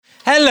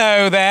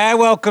Hello there,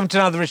 welcome to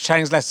another Rich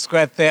Chang's Leicester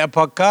Square Theatre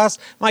podcast.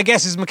 My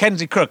guest is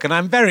Mackenzie Crook, and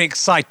I'm very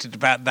excited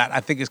about that. I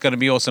think it's going to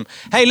be awesome.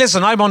 Hey,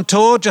 listen, I'm on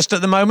tour just at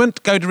the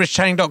moment. Go to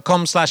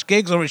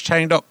richchang.com/gigs or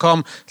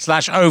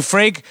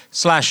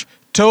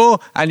richchang.com/ofrig/tour,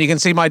 and you can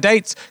see my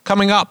dates.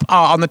 Coming up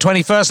on the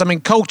 21st, I'm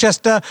in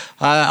Colchester.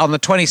 On the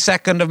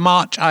 22nd of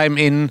March, I'm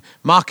in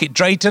Market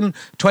Drayton.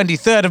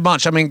 23rd of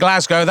March, I'm in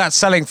Glasgow. That's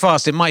selling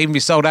fast. It might even be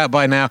sold out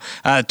by now.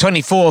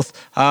 24th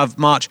of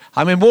March,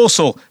 I'm in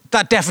Warsaw.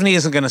 That definitely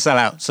isn't going to sell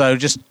out, so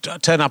just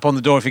turn up on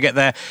the door if you get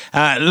there.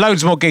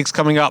 Loads more gigs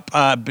coming up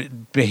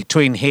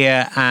between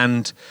here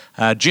and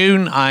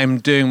June. I'm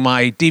doing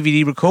my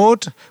DVD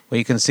record, where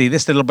you can see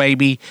this little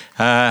baby,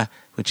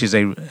 which is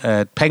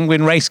a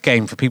penguin race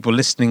game for people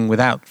listening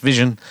without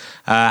vision,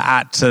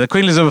 at the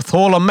Queen Elizabeth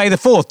Hall on May the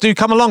 4th. Do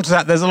come along to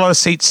that. There's a lot of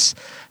seats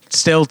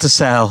still to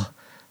sell.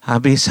 I'll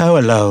be so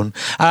alone.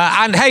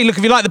 And hey, look,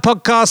 if you like the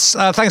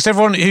podcast, thanks to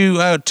everyone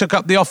who took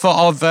up the offer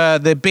of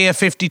the Beer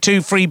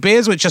 52 free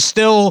beers, which are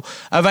still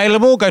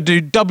available. Go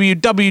to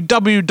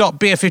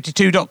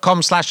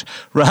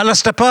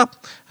www.beer52.com/RHLSTP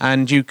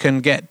and you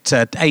can get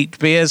 8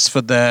 beers for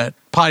the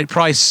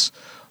price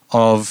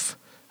of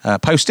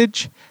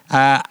postage.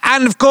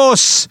 And of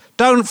course,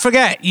 don't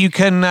forget, you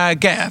can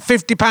get a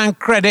 £50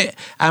 credit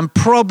and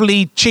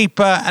probably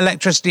cheaper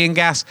electricity and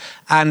gas,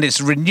 and it's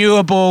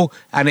renewable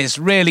and it's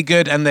really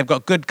good, and they've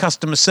got good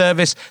customer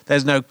service.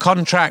 There's no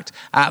contract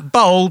at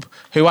Bulb,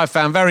 who I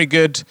found very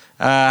good,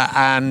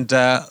 and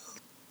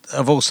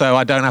also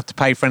I don't have to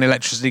pay for any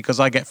electricity because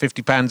I get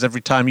 £50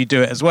 every time you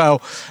do it as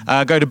well.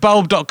 Go to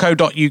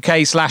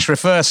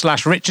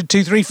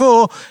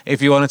bulb.co.uk/refer/Richard234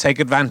 if you want to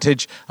take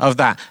advantage of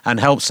that and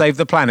help save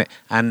the planet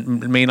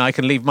and mean I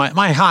can leave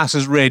my house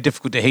is really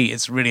difficult to heat.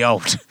 It's really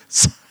old.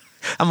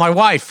 And my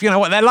wife, you know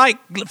what they're like,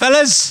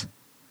 fellas?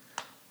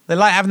 They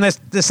like having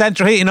the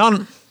central heating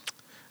on.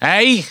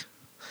 Hey?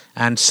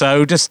 And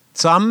so just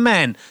some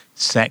men.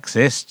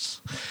 Sexists.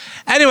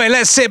 Anyway,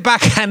 let's sit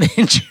back and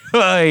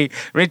enjoy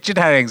Richard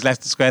Herring's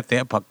Leicester Square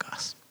Theatre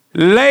podcast.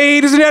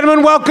 Ladies and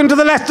gentlemen, welcome to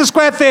the Leicester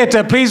Square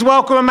Theatre. Please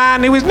welcome a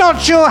man who is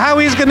not sure how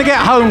he's going to get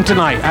home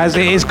tonight, as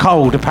it is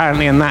cold,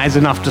 apparently, and that is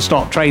enough to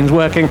stop trains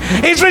working.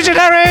 It's Richard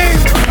Herring!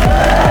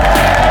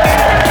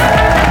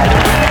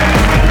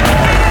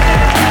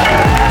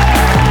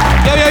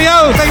 Yo, yo,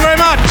 yo, thank you very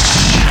much.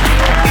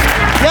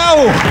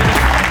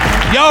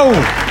 Yo.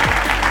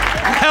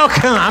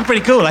 Welcome. I'm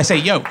pretty cool. I say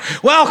yo.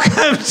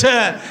 Welcome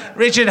to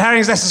Richard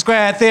Herring's Leicester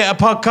Square Theatre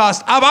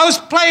podcast. I was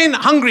playing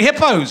Hungry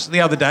Hippos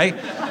the other day.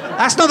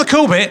 That's not the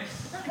cool bit.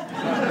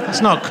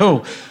 That's not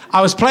cool.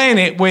 I was playing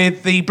it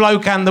with the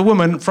bloke and the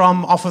woman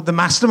from off of the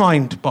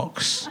Mastermind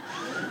box.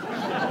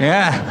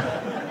 Yeah.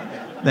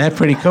 They're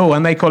pretty cool,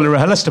 and they call it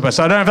RHLSTP,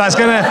 so I don't know if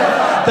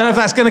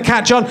that's gonna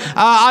catch on.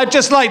 I'd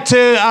just like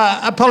to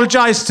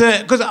apologise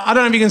because I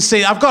don't know if you can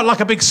see. I've got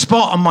like a big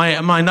spot on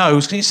my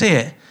nose. Can you see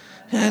it?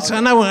 Yeah, I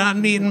know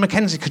me and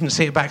Mackenzie couldn't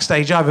see it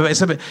backstage either, but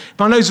it's a bit.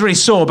 My nose is really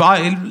sore,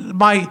 but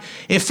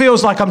it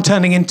feels like I'm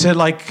turning into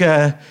like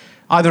either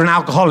an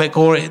alcoholic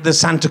or the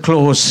Santa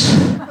Claus.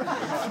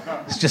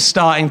 It's just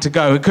starting to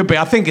go. It could be.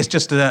 I think it's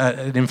just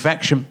an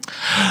infection.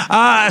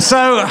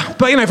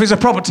 But you know, if it's a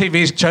proper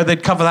TV show,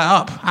 they'd cover that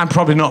up and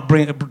probably not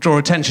draw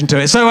attention to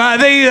it. So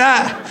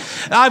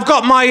I've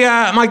got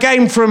my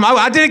game from.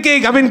 I did a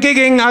gig. I've been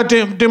gigging. I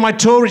do my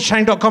tour.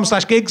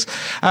 richchang.com/gigs.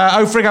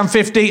 Ofrig, I'm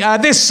 50.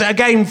 This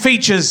game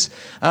features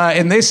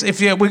in this.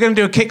 We're going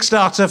to do a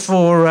Kickstarter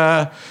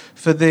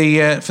for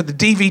the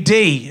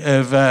DVD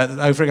of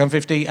Ofrig, I'm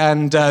 50,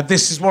 and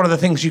this is one of the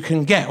things you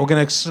can get. We're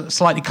going to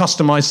slightly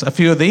customise a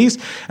few of these.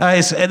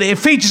 It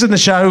features in the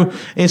show.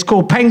 It's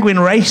called Penguin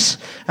Race,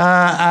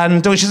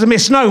 and which is a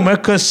misnomer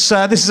because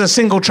this is a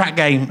single-track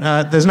game.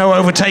 There's no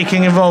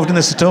overtaking involved in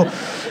this at all.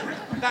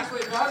 That's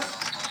what it does.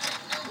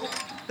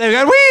 There we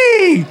go.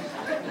 Whee!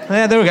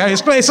 There we go.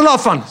 It's a lot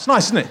of fun. It's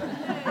nice, isn't it?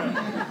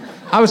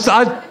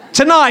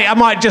 Tonight,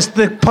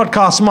 the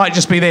podcast might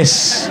just be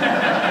this.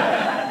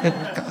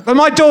 But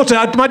my daughter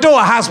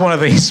has one of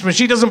these, but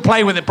she doesn't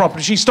play with it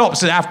properly. She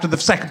stops it after the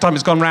second time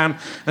it's gone round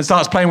and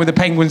starts playing with the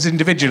penguins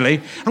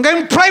individually. I'm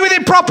going to play with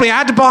it properly. I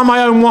had to buy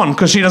my own one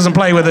because she doesn't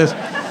play with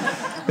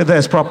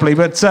theirs properly.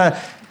 But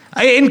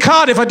in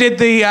Cardiff, I did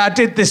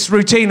this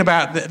routine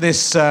about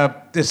this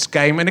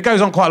game, and it goes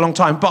on quite a long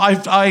time.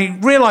 But I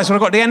realised when I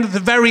got to the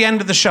very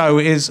end of the show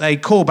is a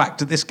callback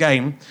to this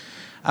game.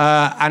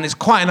 And it's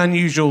quite an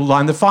unusual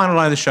line. The final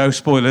line of the show,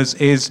 spoilers,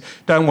 is,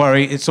 don't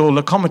worry, it's all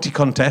a comedy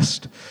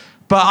contest.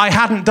 But I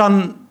hadn't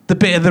done the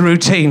bit of the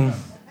routine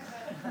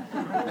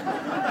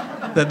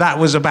that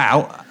was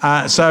about.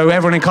 So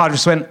everyone in Cardiff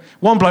just went,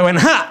 one bloke went,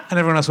 ha! And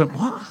everyone else went,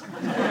 what?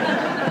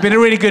 It's been a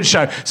really good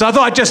show. So I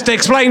thought I'd just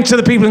explain to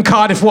the people in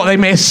Cardiff what they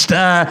missed.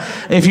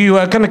 If you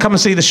are going to come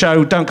and see the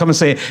show, don't come and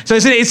see it. So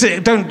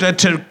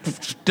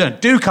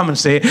do come and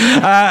see it.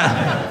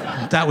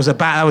 That was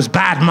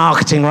bad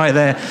marketing right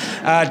there.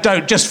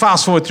 Don't just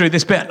fast forward through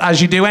this bit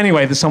as you do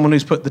anyway. There's someone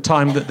who's put the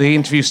time that the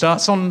interview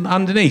starts on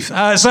underneath.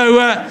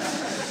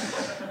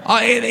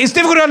 It's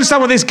difficult to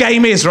understand what this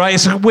game is, right?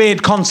 It's a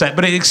weird concept,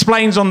 but it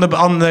explains on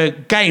the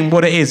game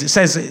what it is. It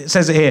says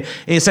it here.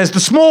 It says the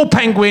small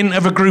penguin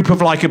of a group of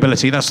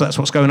likability. That's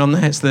what's going on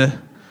there. It's the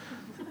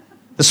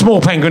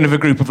small penguin of a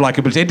group of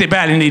likability. It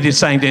barely needed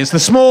saying. It's the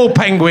small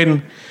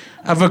penguin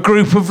of a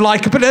group of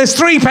likability. There's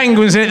 3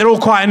 penguins in it. They're all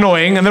quite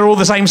annoying, and they're all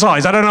the same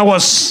size. I don't know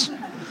what's.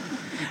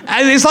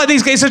 And it's like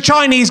it's a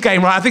Chinese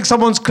game, right? I think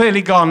someone's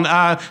clearly gone,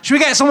 should we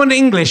get someone in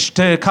English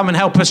to come and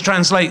help us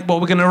translate what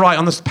we're going to write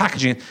on this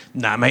packaging?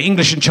 No, mate,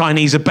 English and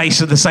Chinese are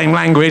based of the same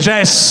language.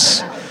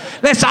 Let's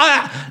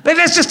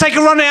just take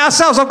a run at it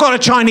ourselves. I've got a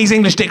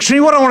Chinese-English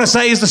dictionary. What I want to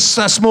say is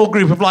a small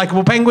group of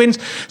likeable penguins,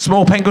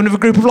 small penguin of a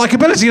group of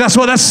likability. That's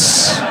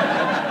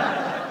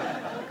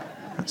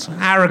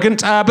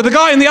arrogant. But the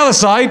guy on the other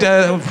side,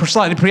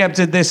 slightly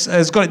preempted this,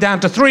 has got it down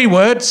to 3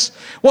 words.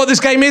 What this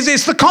game is,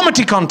 it's the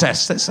comedy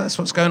contest. That's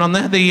what's going on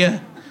there.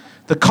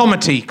 The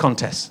comedy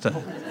contest.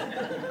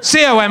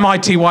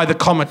 C-O-M-I-T-Y, the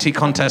comedy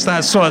contest.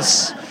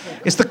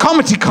 It's the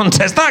comedy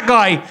contest. That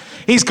guy,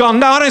 he's gone,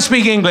 no, I don't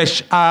speak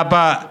English,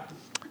 but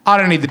I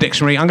don't need the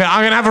dictionary. I'm going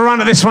to have a run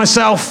at this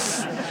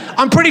myself.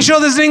 I'm pretty sure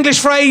there's an English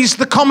phrase,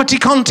 the comedy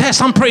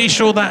contest. I'm pretty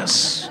sure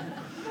that's...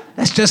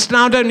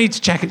 I don't need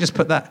to check it, just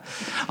put that.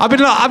 I've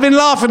been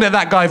laughing at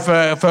that guy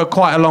for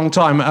quite a long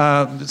time.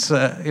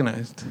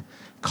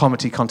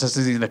 Comedy contest.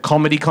 Is it the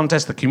comedy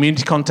contest, the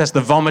community contest,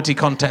 the vomity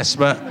contest?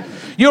 But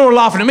you're all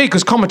laughing at me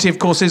because comedy, of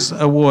course, is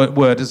a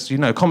word. As you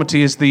know,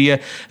 comedy is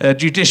the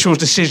judicial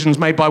decisions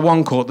made by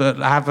one court that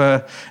have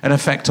an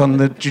effect on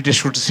the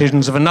judicial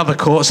decisions of another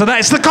court. So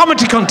that's the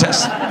comedy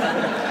contest.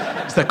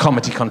 It's the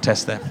comedy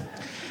contest there.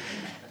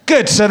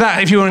 Good. So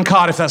that, if you were in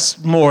Cardiff,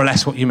 that's more or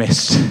less what you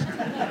missed.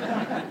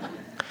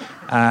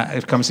 If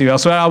you come see me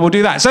elsewhere, I will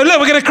do that. So look,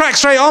 we're going to crack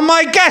straight on.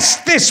 My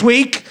guest this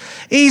week,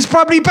 he's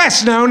probably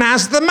best known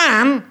as the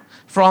man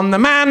from The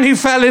Man Who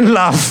Fell in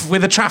Love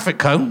with a Traffic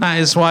Cone. That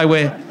is why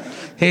we're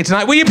here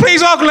tonight. Will you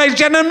please welcome, ladies and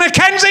gentlemen,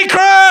 Mackenzie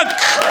Crook!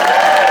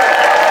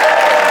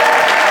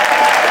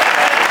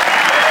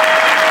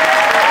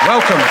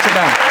 Welcome, sit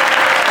down.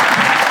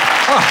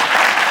 Oh.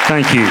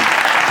 Thank you.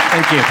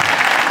 Thank you.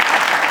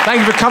 Thank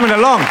you for coming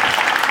along.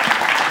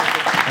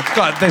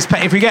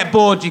 If we get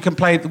bored, you can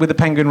play with the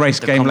penguin race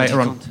game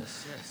later on.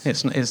 Contest,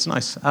 yes. It's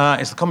nice.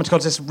 It's the comedy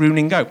contest,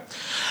 ruining go.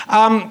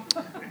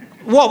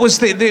 What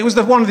was it was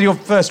one of your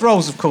first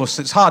roles, of course.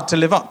 It's hard to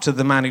live up to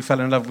The Man Who Fell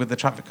in Love with the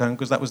Traffic Cone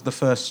because that was the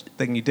first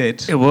thing you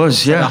did. It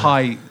was, yeah.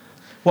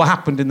 What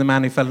happened in The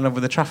Man Who Fell in Love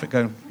with the Traffic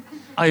Cone?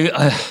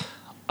 I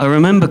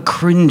remember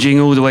cringing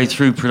all the way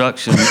through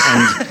production,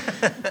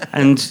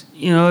 and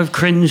I've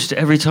cringed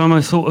every time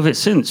I thought of it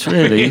since,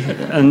 really.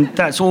 And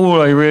that's all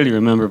I really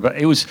remember. But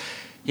it was.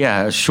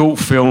 Yeah, a short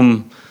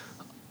film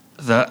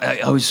that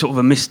I was sort of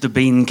a Mr.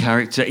 Bean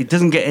character. It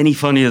doesn't get any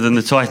funnier than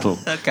the title.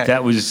 Okay.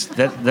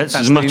 That's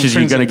as much as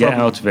you're going to get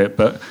out of it.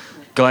 But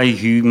guy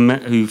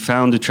who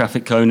found a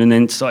traffic cone and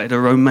then started a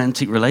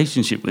romantic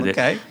relationship with it.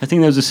 I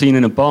think there was a scene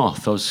in a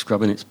bath. I was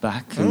scrubbing its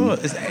back.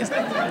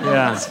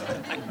 Yeah.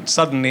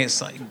 Suddenly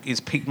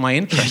it's piqued my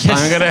interest.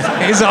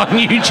 Yes. It's on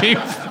YouTube.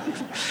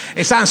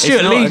 It sounds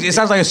It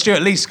sounds like a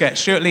Stuart Lee sketch.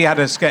 Stuart Lee had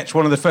a sketch.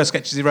 One of the first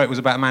sketches he wrote was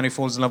about a man who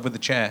falls in love with a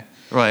chair.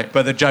 Right.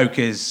 But the joke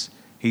is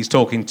he's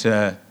talking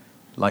to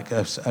like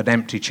an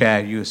empty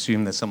chair. You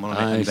assume there's someone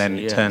on it, and then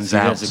it turns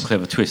out there's a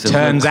clever twist.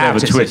 Turns out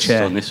it's a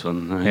chair on this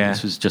one. No, yeah.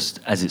 This was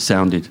just as it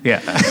sounded.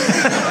 Yeah.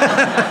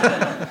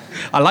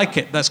 I like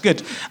it. That's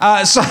good.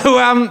 That's it.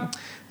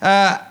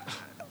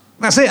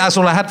 That's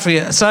all I had for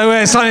you. So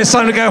it's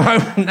time to go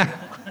home now.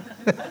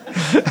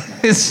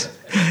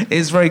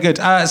 It's very good.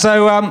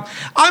 I'm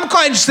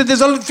quite interested.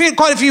 There's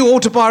quite a few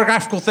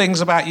autobiographical things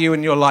about you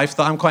and your life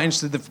that I'm quite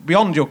interested in,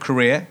 beyond your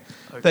career.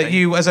 Okay. That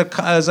you,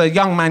 as a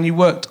young man, you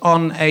worked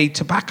on a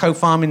tobacco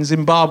farm in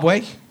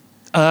Zimbabwe.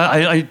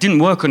 I didn't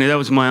work on it. That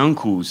was my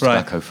uncle's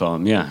tobacco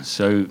farm. Yeah.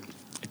 So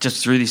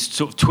just through this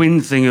sort of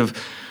twin thing of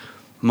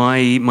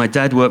my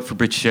dad worked for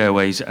British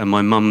Airways and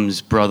my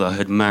mum's brother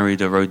had married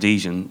a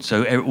Rhodesian.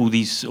 So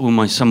all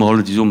my summer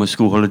holidays, all my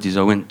school holidays,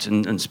 I went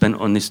and spent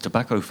on this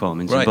tobacco farm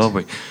in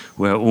Zimbabwe,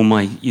 where all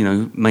my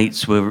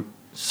mates were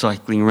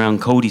cycling around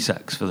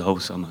cul-de-sacs for the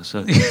whole summer.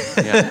 So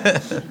yeah.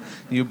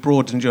 You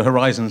broadened your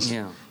horizons.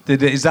 Yeah.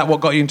 Is that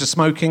what got you into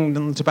smoking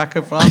on the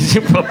tobacco farm?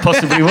 It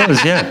possibly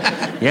was,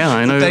 yeah. Yeah,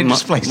 I know. My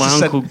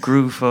uncle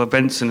grew for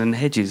Benson and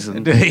Hedges.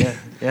 And,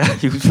 yeah,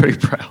 he was very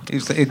proud.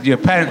 Your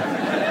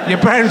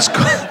parents,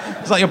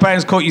 it's like your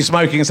parents caught you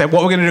smoking and said,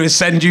 what we're going to do is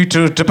send you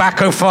to a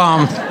tobacco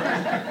farm.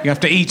 You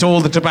have to eat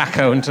all the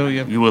tobacco until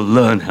you... You will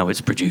learn how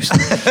it's produced.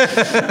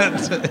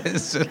 That's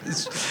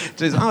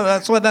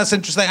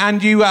interesting.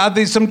 And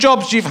there's some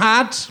jobs you've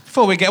had.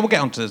 Before we'll get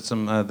onto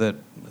some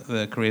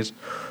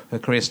the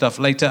career stuff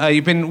later.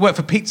 You've worked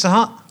for Pizza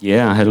Hut?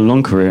 Yeah, I had a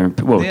long career.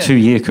 Well,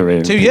 2-year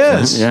career. 2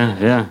 years?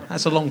 Yeah.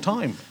 That's a long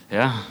time.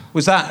 Yeah.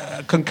 Was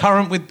that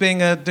concurrent with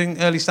doing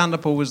early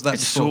stand-up, or was that... It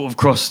sort of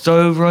crossed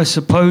over, I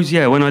suppose.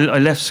 Yeah, when I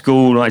left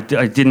school, I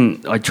tried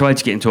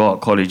to get into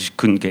art college,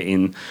 couldn't get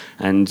in,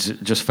 and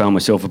just found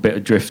myself a bit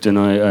adrift, and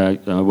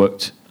I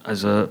worked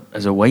as a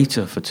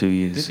waiter for 2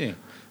 years. Did you?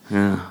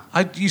 Yeah.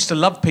 I used to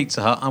love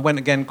Pizza Hut. I went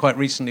again quite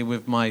recently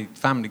with my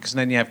family because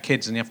then you have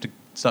kids and you have to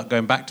start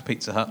going back to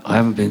Pizza Hut. I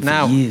haven't been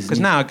now, for years. Because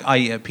now I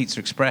eat at Pizza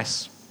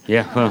Express.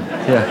 Yeah, well,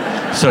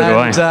 yeah. So do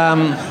I.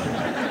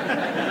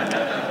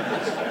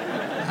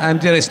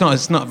 And it's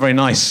not a very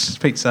nice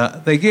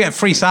pizza. They get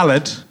free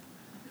salad.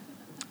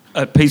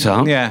 At Pizza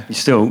Hut? Yeah. You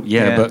still, but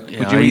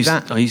Would you eat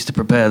that? I used to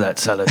prepare that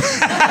salad.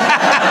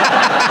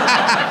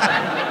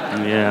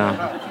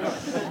 Yeah.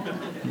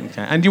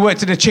 Okay. And you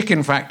worked at a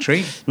chicken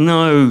factory?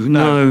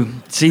 No.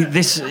 See,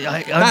 this...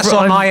 That's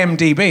on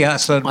IMDb.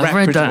 That's a I've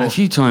read that a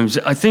few times.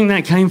 I think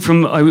that came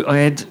from... I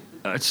had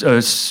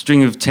a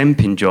string of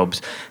temping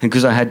jobs, and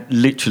because I had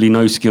literally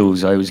no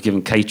skills, I was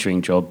given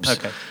catering jobs.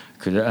 Okay.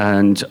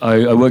 And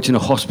I worked in a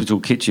hospital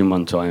kitchen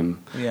one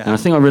time. Yeah. And I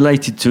think I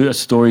related to a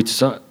story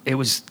to... It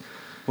was...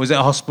 Was it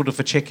a hospital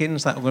for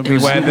chickens? That would be it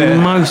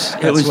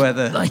was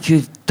like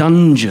a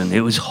dungeon.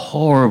 It was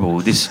horrible.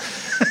 This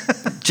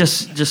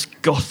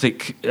just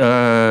gothic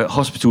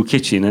hospital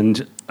kitchen,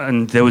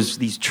 and there was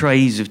these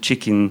trays of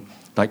chicken,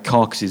 like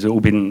carcasses, all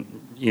been,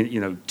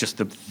 just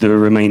the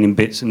remaining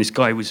bits. And this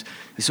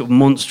sort of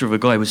monster of a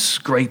guy was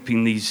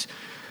scraping these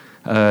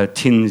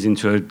tins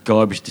into a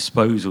garbage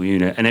disposal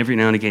unit, and every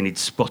now and again he'd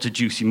spot a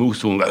juicy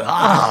morsel and go,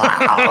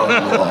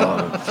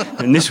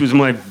 and this was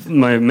my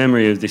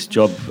memory of this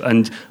job,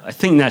 and I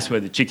think that's where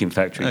the chicken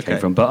factory came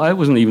from, but I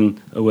wasn't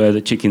even aware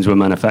that chickens were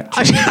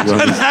manufactured.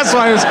 That's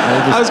why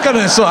I was going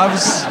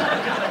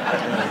to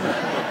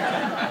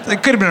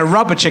it could have been a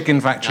rubber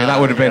chicken factory. That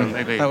would have been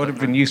that would have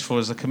been useful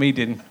as a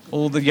comedian.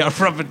 All the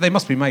rubber, they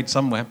must be made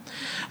somewhere.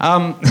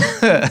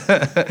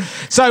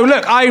 So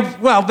look,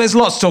 there's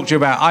lots to talk to you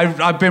about.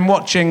 I've been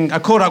watching. I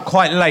caught up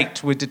quite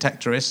late with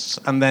Detectorists,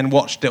 and then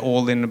watched it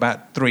all in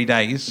about 3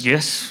 days.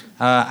 Yes.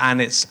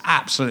 And it's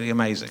absolutely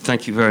amazing.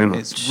 Thank you very much.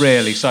 It's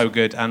really so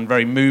good and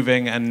very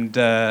moving and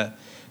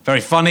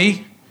very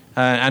funny.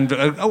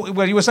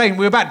 You were saying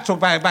we were about to talk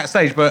about it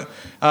backstage, but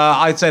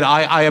I said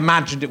I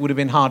imagined it would have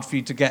been hard for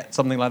you to get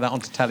something like that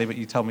onto telly, but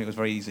you told me it was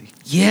very easy.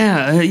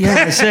 Yeah.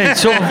 I said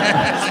sort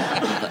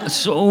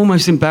of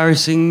almost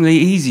embarrassingly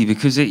easy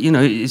because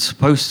it's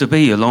supposed to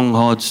be a long,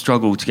 hard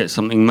struggle to get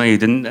something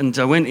made, and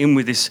I went in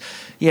with this,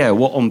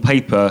 what on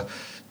paper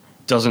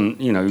doesn't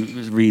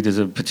read as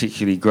a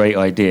particularly great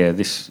idea.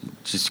 This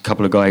just a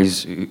couple of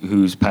guys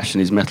whose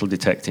passion is metal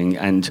detecting,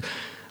 and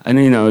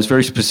I was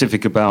very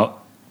specific about.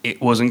 It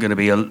wasn't going to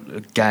be a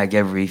gag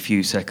every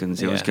few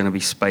seconds. It was going to be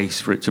space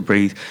for it to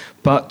breathe.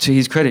 But to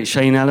his credit,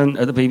 Shane Allen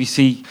at the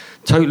BBC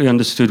totally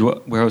understood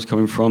where I was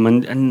coming from,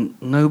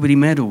 and nobody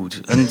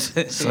meddled. And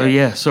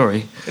so,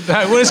 sorry. No,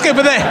 well, it's good,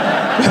 but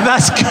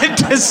that's good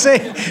to see,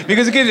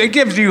 because it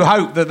gives you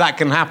hope that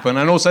can happen.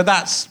 And also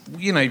that's,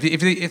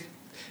 if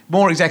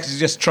more executives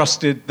just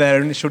trusted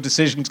their initial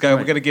decision to go,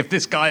 we're going to give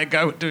this guy a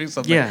go at doing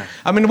something. Yeah.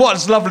 I mean,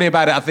 what's lovely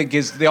about it, I think,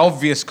 is the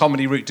obvious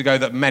comedy route to go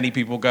that many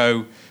people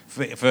go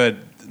for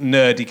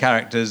nerdy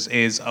characters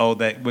is, we're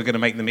going to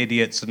make them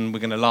idiots and we're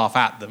going to laugh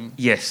at them.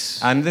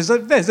 Yes. And there's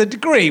a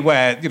degree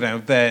where,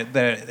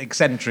 they're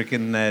eccentric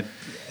in their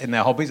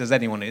hobbies, as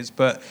anyone is,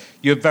 but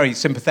you're very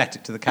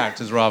sympathetic to the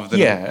characters rather than...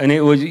 Yeah, and it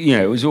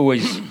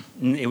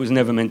was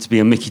never meant to be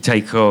a Mickey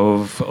take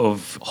of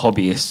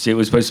hobbyists. It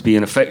was supposed to be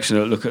an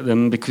affectionate look at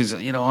them because,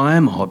 I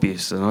am a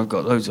hobbyist and I've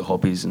got loads of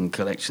hobbies and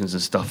collections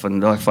and stuff,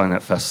 and I find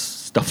that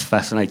stuff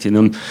fascinating.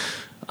 And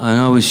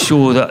I was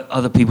sure that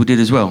other people did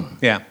as well.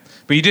 Yeah.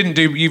 But you didn't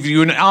do...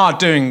 You are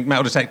doing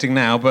metal detecting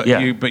now, but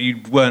you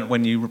weren't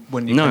when you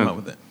came up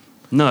with it.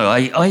 No,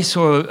 I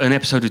saw an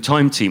episode of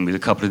Time Team with a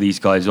couple of these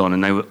guys on,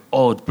 and they were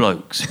odd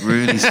blokes,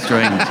 really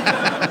strange,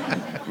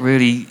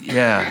 really,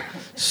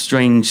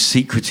 strange,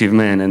 secretive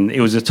men, and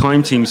it was a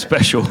Time Team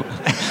special.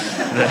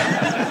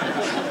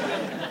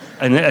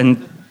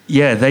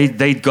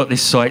 They'd got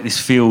this site, this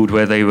field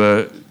where they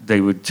were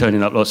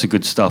turning up lots of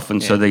good stuff,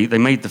 and so they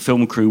made the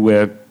film crew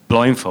wear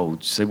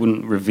blindfolds. They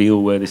wouldn't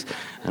reveal where this...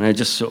 And I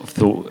just sort of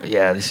thought,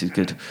 this is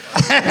good.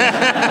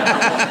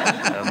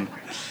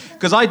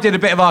 Because I did a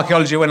bit of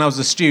archaeology when I was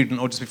a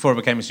student, or just before I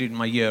became a student,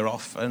 my year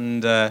off,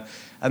 and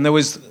there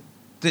was...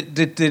 The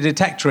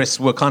detectorists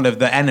were kind of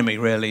the enemy,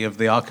 really, of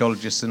the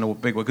archaeologists in a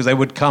big way, because they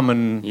would come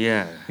and,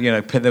 there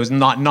was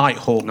night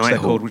hawks, they're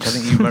called, which I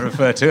think you might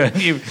refer to.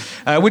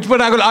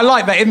 But I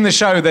like that in the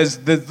show. There's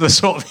the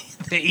sort of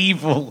the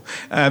evil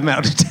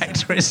metal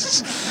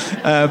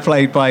detectorists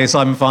played by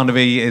Simon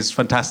Farnaby is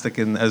fantastic,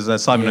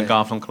 as Simon and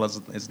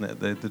Garfunkel, isn't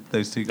it?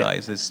 Those two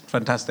guys is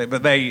fantastic.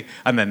 But I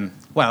don't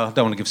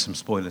want to give some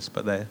spoilers,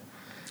 but they're.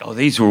 Oh,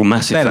 these are all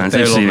massive fans.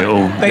 They've seen it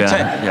all.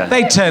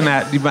 They turn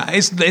out...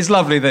 It's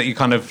lovely that you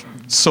kind of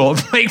sort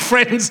of make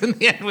friends in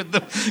the end with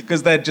them,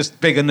 because they're just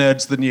bigger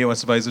nerds than you, I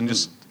suppose, and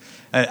just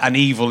an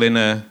evil in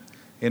a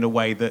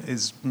way that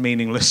is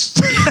meaningless.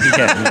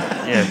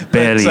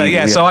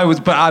 Barely. So I was...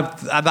 But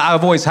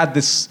I've always had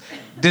this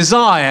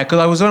desire,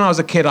 because when I was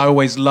a kid, I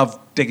always loved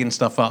digging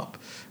stuff up.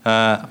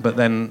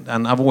 And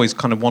I've always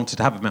kind of wanted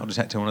to have a metal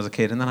detector when I was a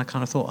kid, and then I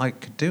kind of thought I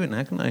could do it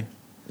now, couldn't I?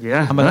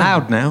 Yeah. I'm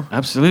allowed now.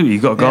 Absolutely.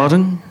 You've got a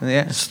garden?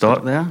 Yeah.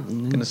 Start there.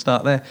 Going to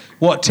start there.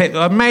 What tip?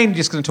 I'm mainly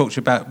just going to talk to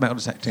you about metal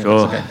detecting.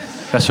 Sure. That's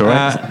okay. That's all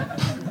right.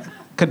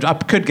 I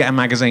could get a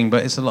magazine,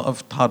 but it's a lot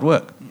of hard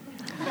work.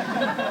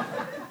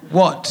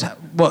 What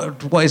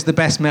is the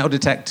best metal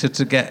detector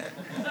to get?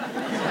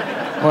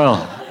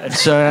 Well,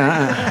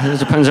 it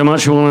depends how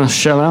much you want to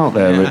shell out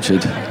there,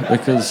 Richard.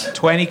 Because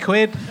 20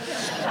 quid?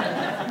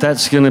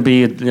 that's going to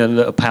be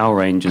a Power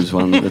Rangers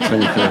one, the 20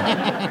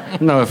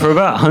 quid. No, for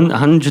about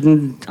 100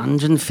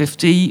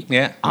 150,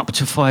 up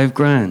to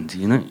 £5,000,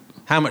 you know.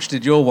 How much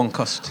did your one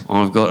cost?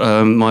 I've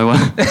got my one.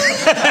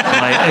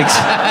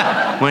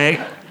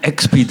 my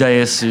XP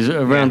Deus is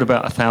around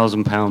about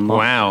 £1,000 mark.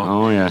 Wow.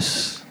 Oh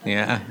yes.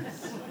 Yeah.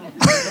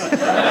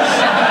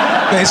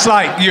 It's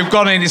like you've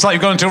gone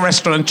into a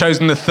restaurant and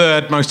chosen the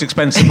third most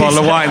expensive bottle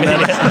of wine.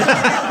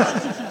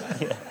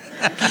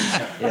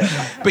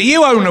 But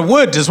you own a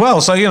wood as well,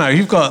 so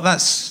you've got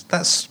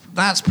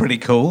that's pretty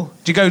cool.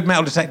 Do you go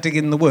metal detecting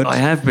in the woods? I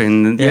have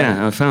been.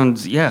 Yeah, I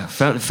found. In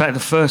fact,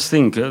 the first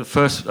thing,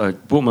 I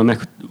bought my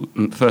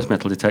first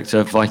metal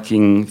detector,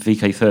 Viking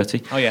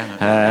VK30. Oh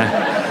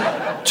yeah.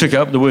 Took it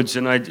up the woods,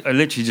 and I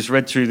literally just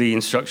read through the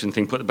instruction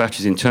thing, put the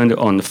batteries in, turned it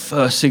on. The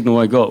first signal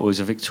I got was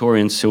a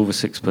Victorian silver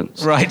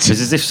sixpence. Right. It's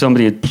as if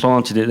somebody had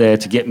planted it there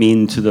to get me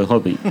into the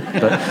hobby.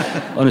 But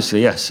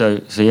honestly, yeah.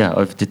 So yeah,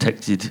 I've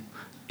detected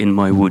in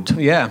my wood.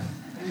 Yeah.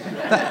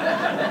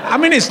 I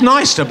mean, it's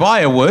nice to buy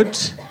a wood.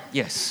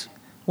 Yes.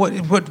 What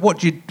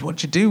do you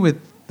do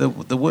with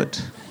the wood?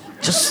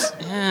 Just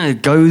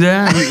go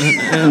there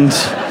and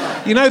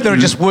there are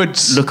just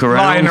woods look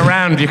around. lying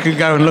around. You can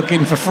go and look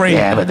in for free.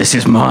 Yeah, but this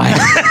is mine.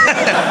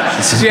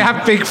 Do you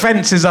have big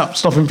fences up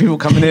stopping people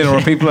coming in, or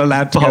are people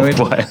allowed to go in?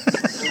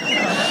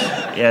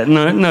 Yeah,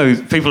 no,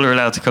 people are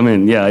allowed to come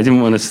in. Yeah, I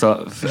didn't want to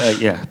start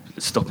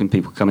stopping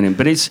people coming in.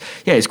 But it's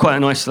quite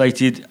an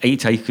isolated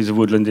 8 acres of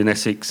woodland in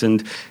Essex,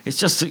 and it's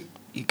just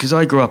because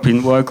I grew up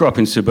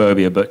in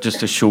suburbia, but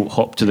just a short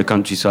hop to the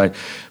countryside.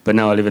 But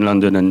now I live in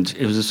London, and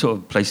it was a sort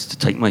of place to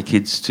take my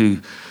kids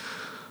to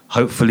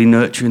hopefully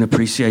nurture an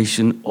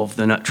appreciation of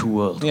the natural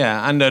world.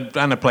 Yeah, and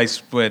a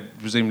place where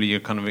presumably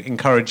you're kind of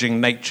encouraging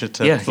nature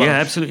to flourish. Yeah,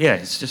 absolutely. Yeah,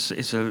 it's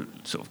a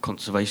sort of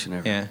conservation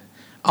area. Yeah.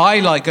 I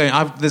like going...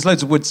 there's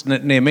loads of woods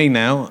near me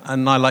now,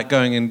 and I like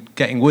going and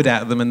getting wood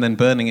out of them and then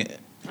burning it.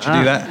 Do you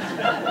do that?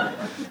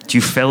 Do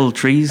you fell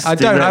trees? I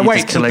don't. I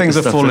wait till things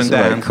have fallen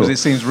down, because it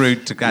seems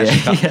rude to actually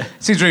cut. Yeah.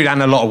 It seems rude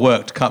and a lot of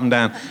work to cut them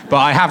down. But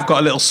I have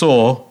got a little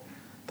saw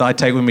that I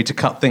take with me to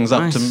cut things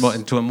up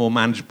into a more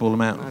manageable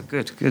amount. Oh,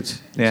 good.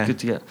 Yeah. It's good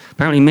to get.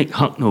 Apparently Mick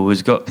Hucknall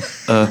has got...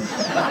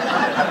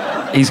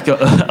 he's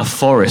got a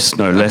forest,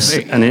 no less,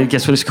 and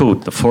guess what it's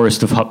called? The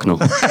Forest of Hucknall.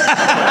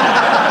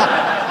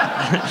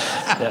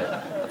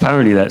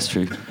 Apparently that's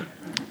true.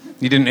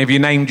 You didn't? Have you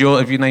named yours?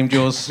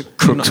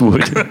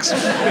 Crookswood.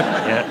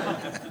 Yeah.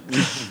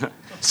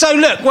 So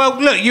look,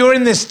 you're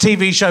in this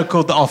TV show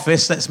called The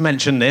Office. Let's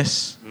mention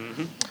this.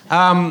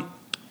 Mm-hmm.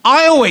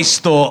 I always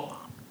thought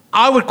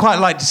I would quite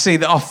like to see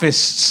The Office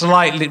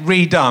slightly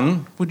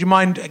redone. Would you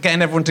mind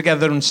getting everyone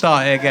together and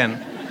start it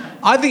again?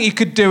 I think you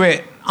could do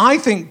it. I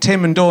think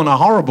Tim and Dawn are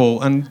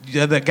horrible and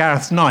that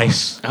Gareth's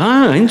nice.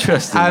 Ah,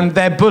 interesting. And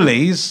they're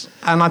bullies.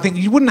 And I think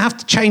you wouldn't have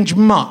to change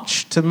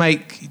much to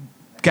make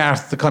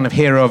Gareth the kind of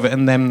hero of it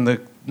and them the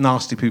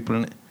nasty people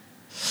in it.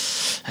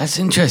 That's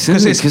interesting,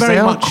 isn't it? Because they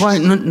are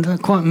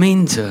quite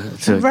mean to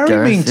very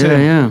Gareth. Mean to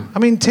him. Yeah. I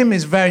mean, Tim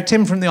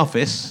from The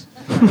Office.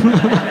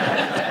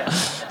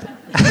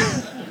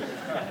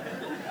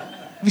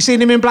 Have you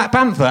seen him in Black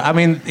Panther? I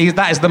mean,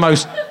 that is the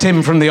most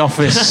Tim from The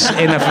Office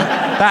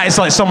that is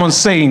like someone's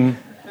seen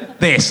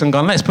this and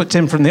gone, let's put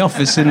Tim from The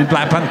Office in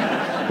Black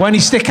Panther. Won't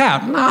he stick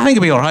out? No, I think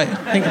he'll be all right.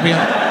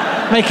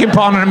 Make him put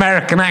on an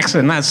American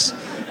accent.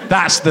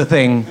 That's the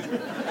thing.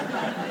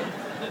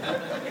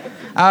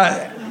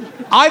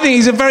 I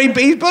think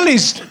he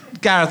bullies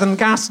Gareth, and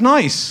Gareth's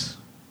nice.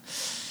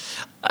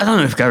 I don't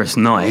know if Gareth's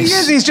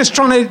nice. He's just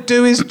trying to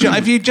do his job.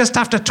 If you just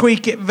have to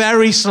tweak it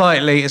very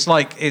slightly, it's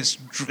like it's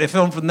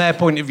filmed from their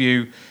point of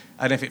view,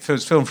 and if it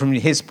was filmed from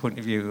his point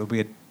of view, it'll be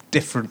a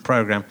different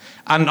programme.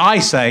 And I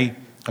say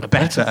a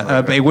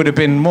better it would have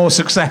been more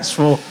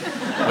successful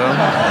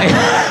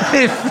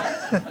if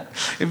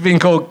it'd been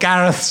called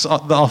Gareth's The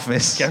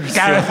Office.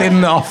 Gareth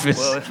in The Office.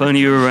 Well, if only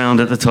you were around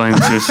at the time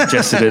to have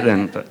suggested it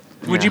then. But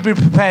would you be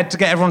prepared to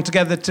get everyone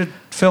together to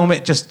film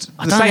it just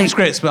the same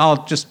scripts, but I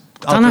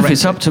don't know if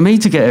it's up to me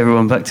to get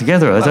everyone back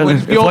together. I don't know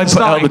if I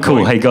put out the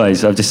call, hey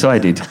guys, I've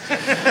decided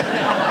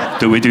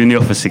that we're doing The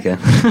Office again.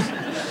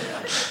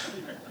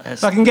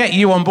 If I can get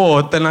you on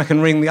board, then I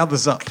can ring the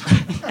others up.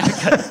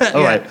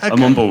 All right, okay.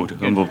 I'm on board.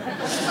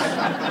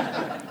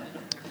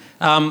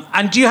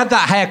 And you had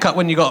that haircut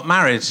when you got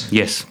married?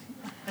 Yes.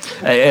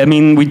 I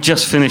mean, we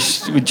just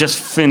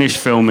finished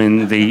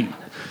filming the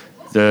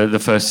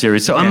first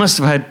series, so I must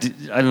have had,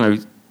 I don't know,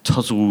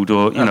 tousled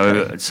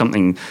or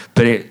something,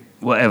 but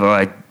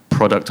whatever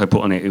product I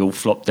put on it all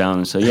flopped down,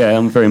 and so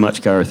I'm very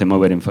much Gareth in my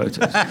wedding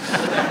photos.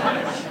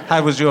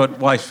 How was your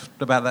wife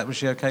about that? Was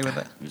she okay with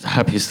that? It was the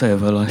happiest day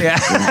of her life. Yeah.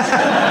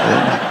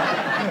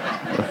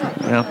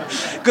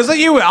 Because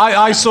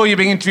I saw you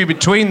being interviewed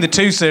between the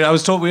two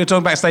series. We were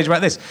talking backstage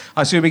about this.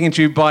 I saw you being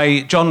interviewed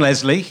by John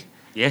Leslie.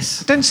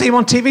 Yes. I didn't see him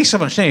on TV so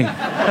much, do you?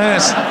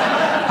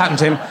 Happened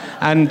to him.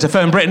 And to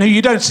Fern Britton, who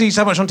you don't see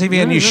so much on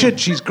TV, and you should.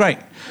 She's great.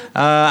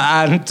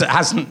 And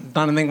hasn't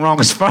done anything wrong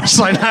as far as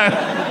I know.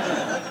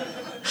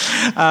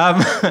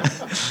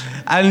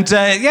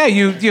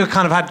 You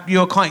kind of you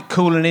were quite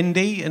cool and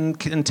indie,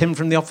 and Tim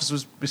from The Office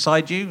was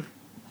beside you.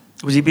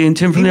 Was he being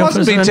Tim from The Office? He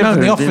wasn't being Tim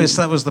from The Office.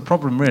 That was the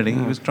problem, really.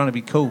 He was trying to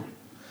be cool.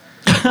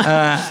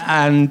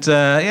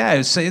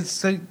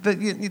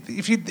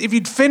 If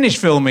you'd finished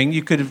filming,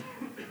 you could have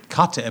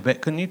cut it a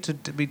bit, couldn't you, to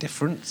be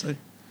different? So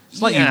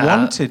it's like you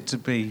wanted to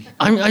be.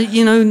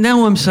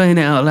 Now I'm saying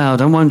it out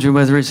loud. I'm wondering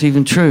whether it's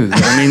even true.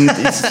 I mean,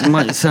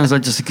 it sounds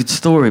like just a good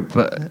story,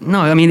 but no.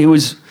 I mean, it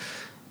was.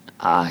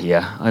 I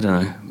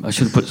don't know. I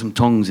should have put some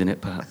tongs in it,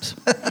 perhaps.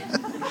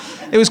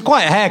 It was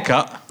quite a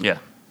haircut. Yeah.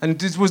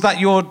 And was that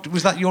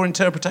your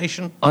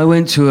interpretation? I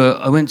went to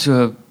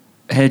a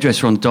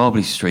hairdresser on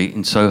Derby Street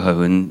in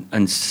Soho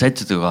and said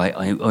to the guy,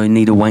 I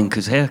need a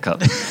wanker's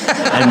haircut.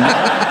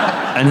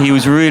 and he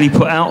was really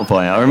put out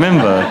by it. I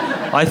remember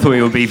I thought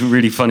it would be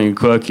really funny and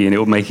quirky and it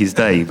would make his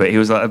day, but he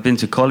was like, I've been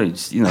to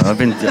college,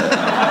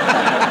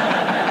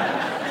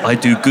 I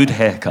do good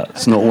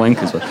haircuts, not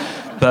wankers.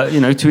 But,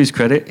 to his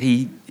credit,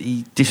 he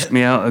dished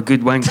me out a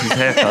good wanker's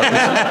haircut.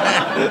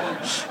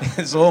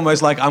 It's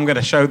almost like I'm going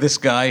to show this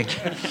guy.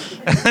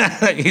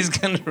 He's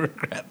going to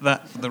regret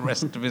that for the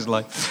rest of his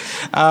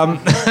life. What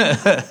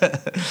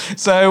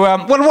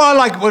I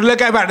like,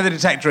 let's go back to The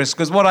Detectorist,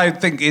 because what I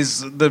think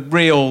is the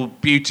real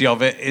beauty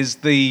of it is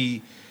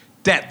the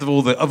depth of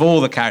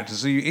all the characters.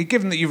 So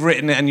given that you've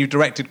written it and you've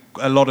directed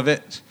a lot of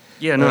it,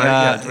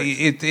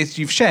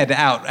 you've shared it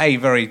out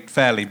very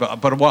fairly.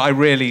 But what I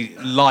really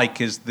like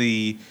is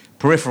the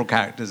peripheral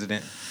characters in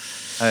it.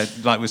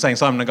 Like we were saying,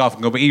 Simon and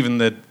Garfunkel, but even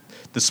the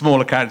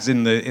smaller characters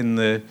in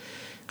the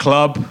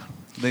club.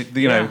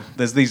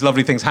 There's these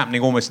lovely things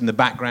happening almost in the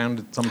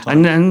background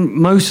sometimes. And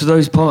most of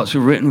those parts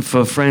were written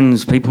for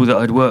friends, people that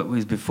I'd worked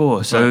with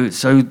before. So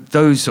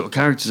those sort of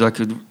characters I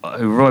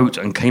wrote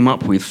and came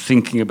up with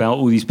thinking about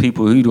all these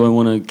people. Who do I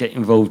want to get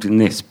involved in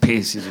this?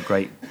 Pierce is a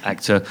great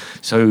actor.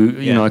 So,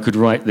 I could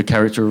write the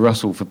character of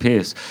Russell for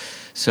Pierce.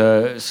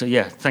 So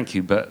yeah, thank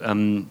you. But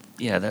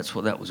that's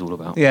what that was all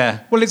about. Yeah.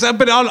 Well, it's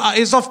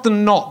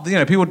often not.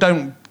 People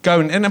don't go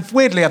and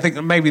weirdly, I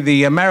think maybe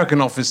the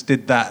American Office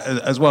did that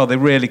as well. They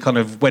really kind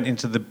of went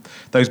into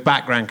those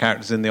background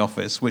characters in The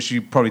Office, which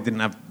you probably didn't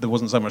have. There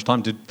wasn't so much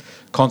time to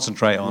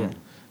concentrate on. Yeah.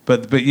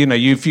 But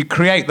if you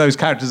create those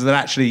characters that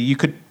actually you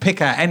could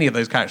pick out any of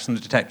those characters from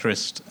The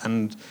Detectorist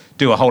and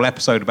do a whole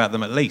episode about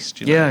them at least.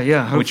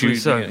 Yeah. Hopefully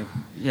so.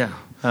 Yeah.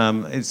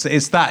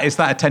 It's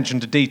that attention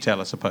to detail,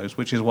 I suppose,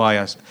 which is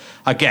why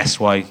I guess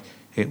why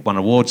it won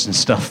awards and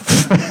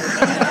stuff.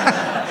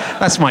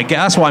 That's why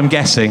I'm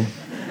guessing.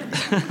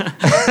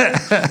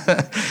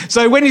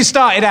 So when you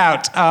started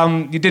out,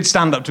 you did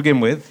stand up to begin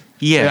with.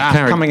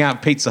 Yeah, coming out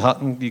of Pizza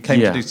Hut, and you came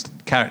to do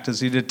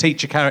characters. You did a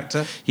teacher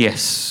character.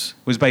 Yes,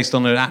 was based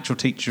on an actual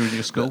teacher in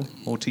your school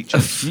or teacher.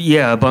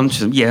 A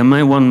bunch of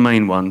them. One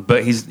main one.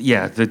 But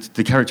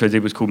the character I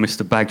did was called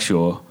Mr.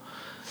 Bagshaw,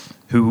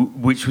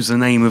 which was the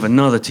name of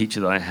another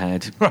teacher that I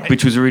had,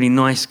 which was a really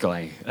nice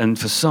guy. And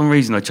for some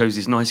reason, I chose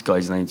this nice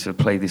guy's name to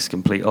play this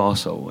complete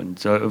arsehole. And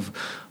so I've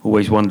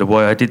always wondered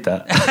why I did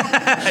that.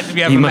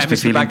 He must be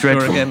feeling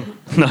dreadful. Again?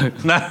 No. I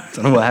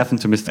don't know what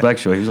happened to Mr.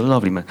 Bagshaw. He was a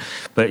lovely man.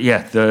 But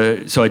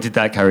so I did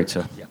that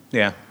character.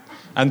 Yeah.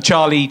 And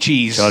Charlie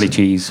Cheese.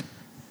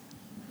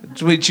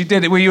 Which you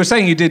did. Well, you were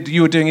saying you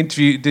were doing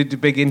did a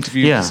big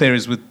interview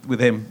series with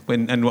him,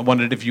 and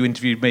wondered if you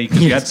interviewed me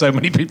because you had so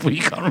many people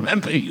you can't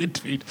remember who you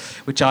interviewed.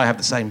 Which I have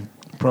the same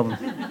problem.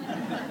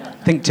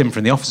 I think Tim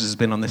from The Office has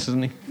been on this,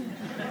 hasn't he?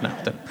 No,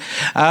 don't.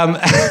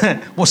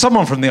 Well,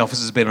 someone from The Office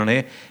has been on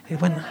here. He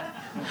went.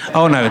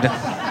 Oh no,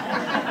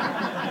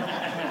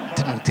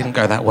 didn't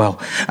go that well.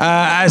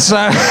 And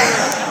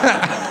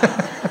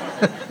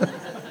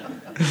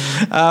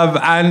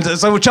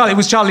so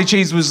Charlie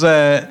Cheese was.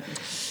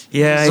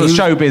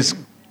 Showbiz.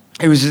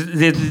 It was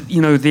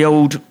the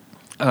old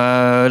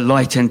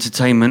light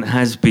entertainment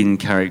has-been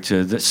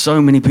character that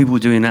so many people were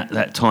doing at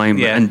that time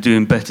and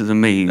doing better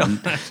than me.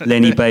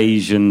 Lenny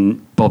Beige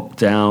and Bob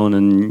Down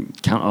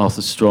and Count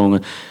Arthur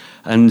Strong.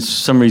 And for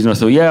some reason I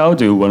thought, I'll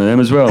do one of them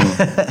as well.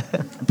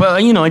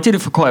 But, I did it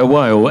for quite a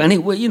while.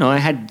 And, I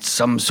had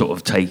some sort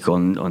of take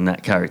on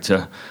that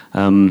character.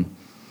 But,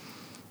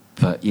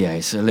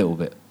 it's a little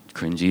bit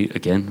cringy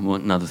again.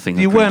 Another thing.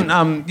 You weren't.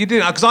 You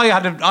didn't, because I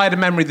had a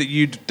memory that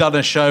you'd done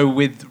a show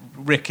with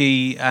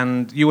Ricky,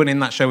 and you weren't in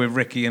that show with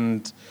Ricky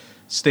and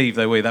Steve,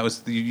 though. That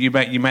was you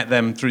met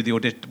them through the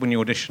when you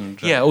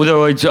auditioned. Right? Yeah,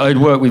 although I'd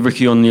worked with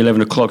Ricky on the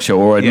 11 o'clock show,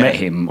 or I'd met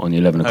him on the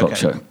 11 o'clock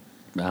show.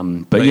 I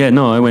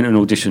went and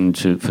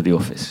auditioned for The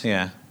Office.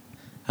 Yeah.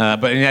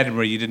 But in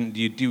Edinburgh, you didn't.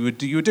 You were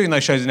doing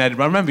those shows in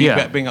Edinburgh. I remember you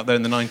being up there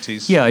in the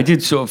 90s. Yeah, I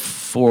did sort of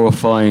 4 or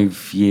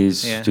 5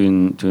 years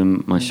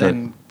doing my show.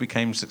 Then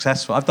became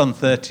successful. I've done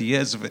 30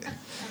 years of it.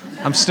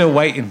 I'm still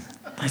waiting.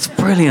 It's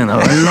brilliant.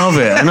 I love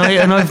it, and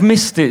I've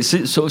missed it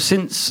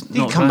since.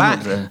 You come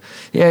back. There.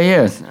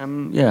 Yeah.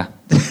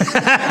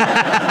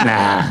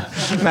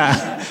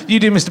 Nah. You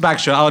do Mr.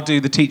 Bagshot. I'll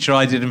do the teacher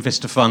I did in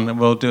Vista Fun, and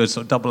we'll do a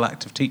sort of double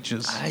act of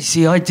teachers. I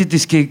see. I did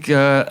this gig.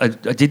 I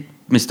did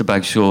Mr.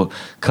 Bagshaw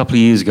a couple of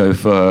years ago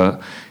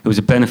it was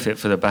a benefit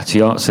for the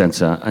Batty Arts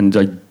Centre, and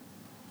I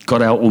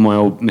got out all my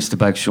old Mr.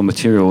 Bagshaw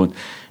material, and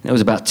there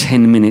was about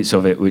 10 minutes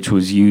of it which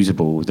was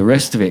usable. The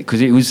rest of it,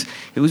 because it was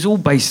all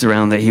based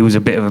around that he was a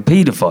bit of a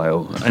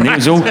paedophile, and it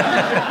was all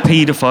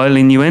paedophile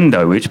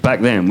innuendo, which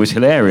back then was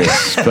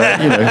hilarious, but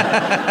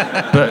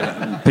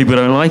but people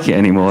don't like it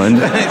anymore,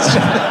 and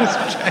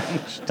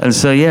and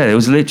so it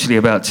was literally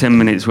about 10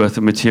 minutes worth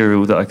of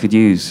material that I could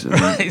use.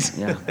 Right.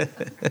 Yeah.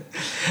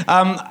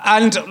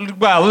 And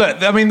well,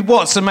 look, I mean,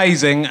 what's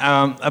amazing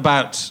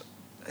about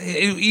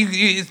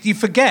you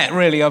forget,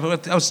 really. I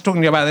was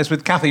talking about this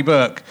with Kathy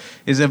Burke,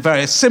 is a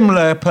very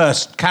similar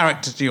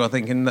character to you, I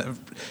think, in the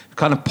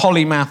kind of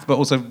polymath, but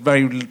also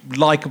very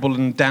likeable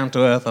and down to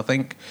earth, I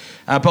think.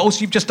 But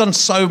also, you've just done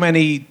so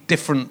many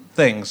different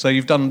things. So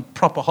you've done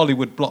proper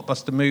Hollywood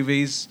blockbuster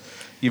movies.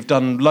 You've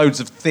done loads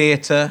of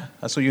theatre.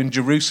 I saw you in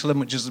Jerusalem,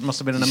 which must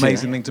have been an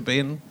amazing thing to be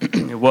in.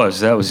 It was.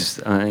 That was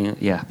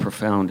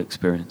profound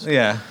experience.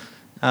 Yeah,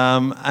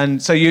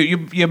 and so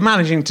you're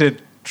managing to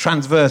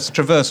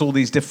traverse all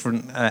these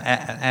different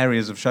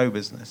areas of show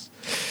business.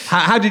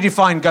 How did you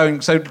find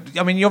going? So,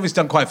 I mean, you've obviously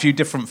done quite a few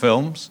different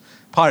films.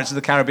 Pirates of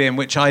the Caribbean,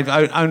 which I've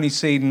only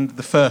seen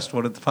the first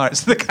one of the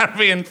Pirates of the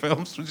Caribbean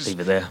films. Which is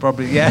leave it there.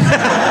 Probably, yeah.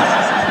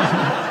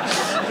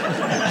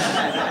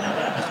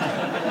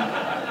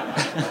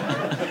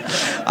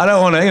 I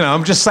don't want to,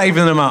 I'm just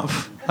saving them up.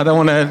 I don't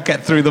want to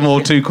get through them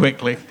all too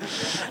quickly.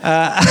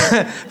 But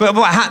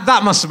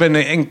that must have been,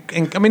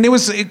 it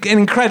was an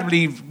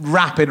incredibly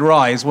rapid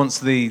rise once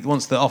the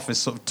Office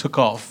sort of took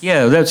off.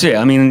 Yeah, that's it.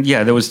 I mean,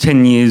 there was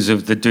 10 years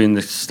of doing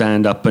the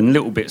stand-up and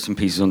little bits and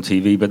pieces on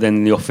TV, but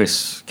then the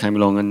Office came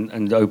along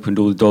and opened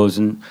all the doors,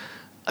 and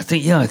I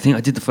think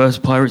I did the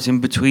first Pirates in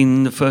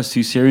between the first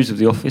two series of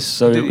The Office,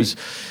 so it was,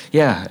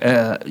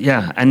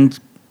 And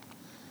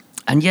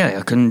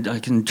I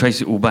can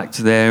trace it all back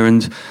to there,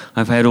 and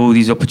I've had all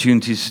these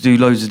opportunities to do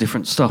loads of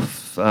different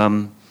stuff.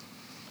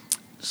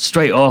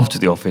 Straight after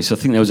The Office, I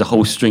think there was a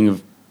whole string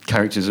of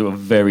characters that were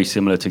very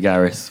similar to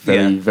Gareth,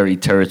 very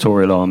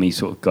territorial army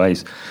sort of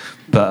guys.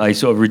 But I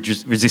sort of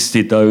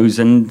resisted those,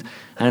 and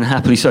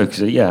happily so,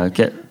 because I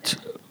get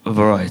a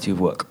variety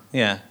of work.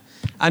 Yeah.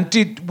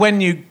 And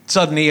when you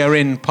suddenly are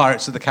in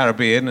Pirates of the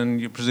Caribbean,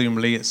 and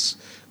presumably it's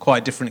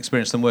quite a different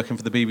experience than working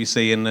for the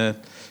BBC, and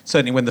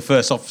certainly when the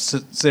first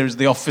series of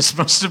The Office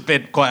must have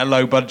been quite a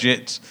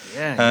low-budget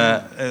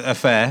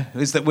affair.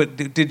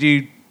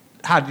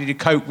 How did you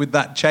cope with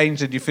that change?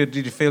 Did you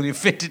feel you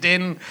fitted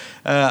in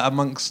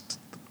amongst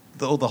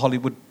all the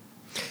Hollywood?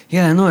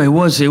 Yeah, no, it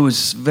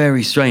was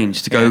very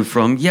strange to go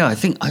from. I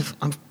think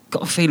I've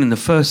got a feeling the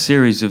first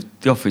series of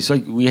The Office,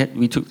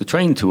 we took the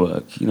train to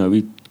work.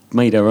 We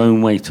made our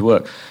own way to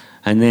work,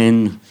 and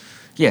then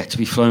to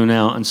be flown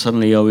out, and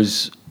suddenly I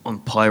was on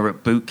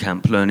pirate boot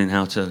camp learning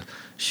how to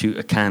shoot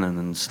a cannon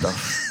and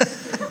stuff.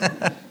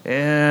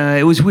 Yeah,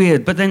 it was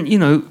weird. But then,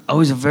 I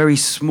was a very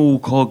small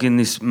cog in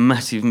this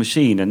massive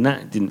machine, and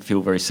that didn't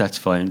feel very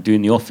satisfying.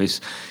 Doing The Office,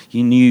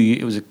 you knew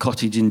it was a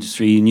cottage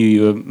industry. You knew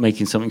you were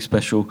making something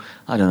special.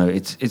 I don't know.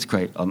 It's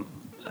great.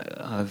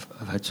 I've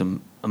had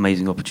some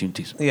amazing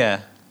opportunities.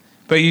 Yeah,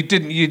 but you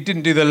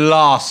didn't do the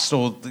last,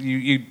 or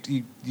you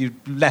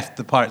left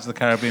the Pirates of the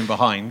Caribbean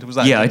behind. Was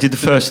that? Yeah, I did the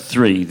first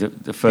three,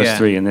 the first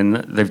three, and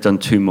then they've done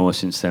two more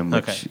since then.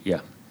 Which,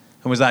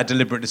 And was that a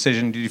deliberate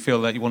decision? Did you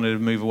feel that you wanted to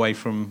move away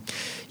from?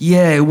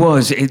 Yeah, it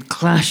was. It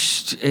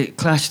clashed.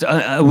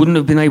 I wouldn't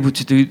have been able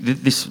to do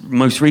this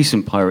most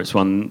recent Pirates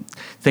one.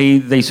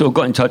 They sort of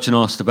got in touch and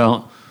asked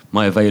about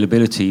my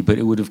availability, but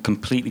it would have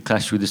completely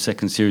clashed with the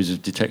second series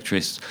of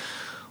Detectorists,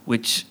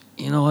 which,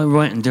 I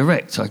write and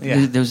direct.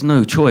 There's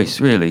no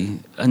choice, really.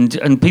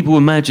 And people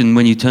imagine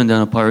when you turn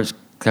down a Pirates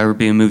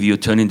Caribbean movie, you're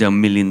turning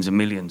down millions and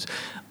millions.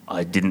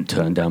 I didn't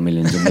turn down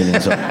millions and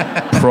millions.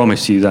 I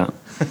promise you that.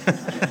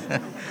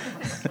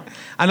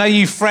 And are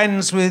you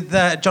friends with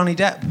Johnny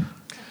Depp?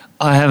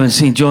 I haven't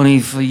seen Johnny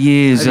for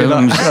years.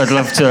 I'd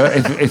love to.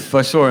 If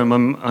I saw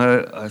him,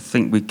 I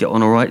think we'd get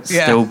on all right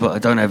still, but I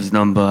don't have his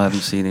number. I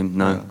haven't seen him,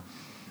 no.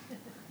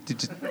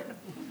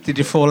 Did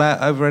you fall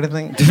out over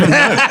anything?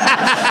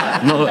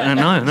 No.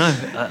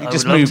 You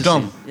just moved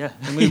on. Yeah.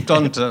 You moved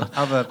on to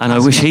other... And I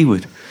wish he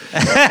would.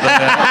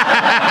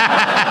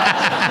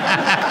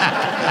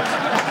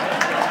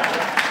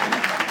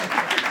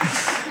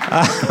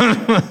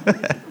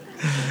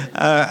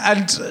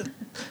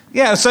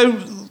 So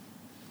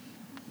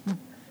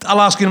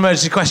I'll ask you an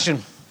emergency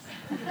question.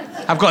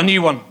 I've got a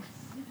new one.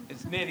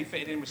 It's nearly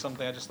fitted in with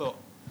something, I just thought.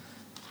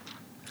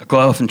 I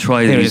quite often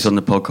try these on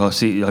the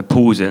podcast. I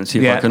pause it and see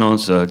if I can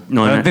answer. I'm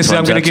going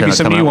to give you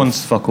some new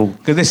ones. Fuck all.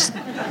 Because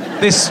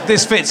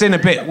this fits in a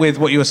bit with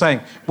what you were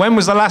saying. When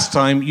was the last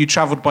time you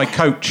travelled by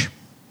coach?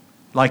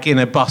 like in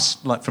a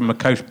bus, like from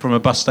a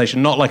bus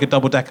station, not like a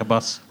double-decker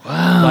bus,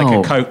 Wow.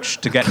 like a coach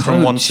to get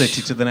from one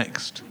city to the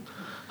next.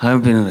 I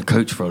haven't been in a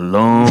coach for a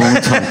long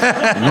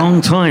time.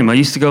 Long time. I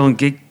used to go on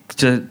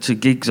to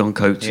gigs on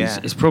coaches. Yeah.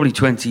 It's probably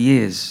 20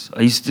 years.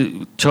 I used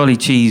to Charlie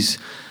Cheese.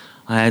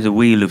 I had a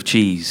wheel of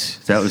cheese.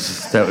 That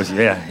was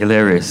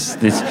hilarious.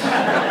 Just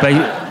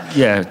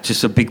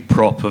a big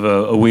prop of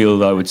a wheel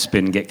that I would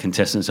spin, get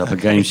contestants up a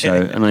game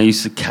show, and I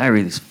used to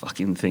carry this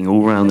fucking thing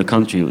all around the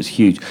country. It was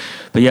huge.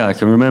 But yeah, I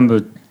can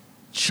remember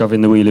shoving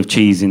the wheel of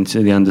cheese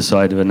into the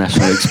underside of a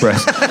National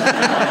Express.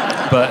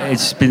 But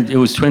it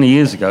was 20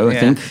 years ago, I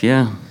think.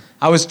 Yeah.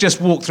 I was just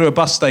walked through a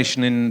bus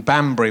station in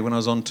Banbury when I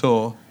was on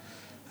tour,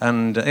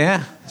 and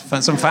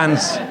some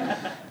fans.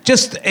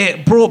 Just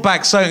it brought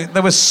back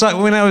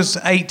when I was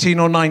 18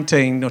 or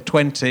 19 or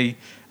 20,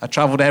 I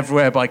travelled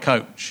everywhere by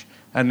coach,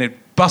 and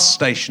bus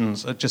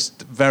stations are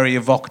just very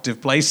evocative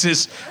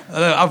places.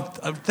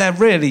 They're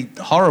really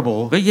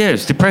horrible. But yeah,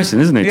 it's depressing,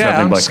 isn't it? Yeah,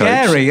 travelling by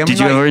scary. coach. Did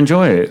you ever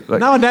enjoy it?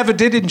 No, I never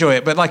did enjoy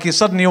it. But like, it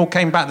suddenly all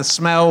came back. The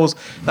smells.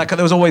 Like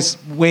there was always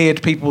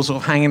weird people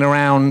sort of hanging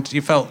around.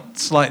 You felt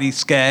slightly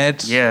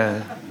scared.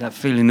 Yeah, that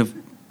feeling of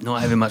not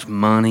having much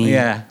money.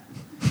 Yeah.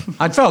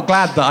 I felt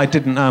glad that I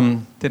didn't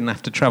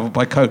have to travel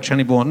by coach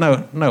anymore.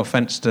 No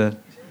offence to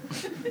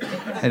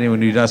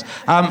anyone who does.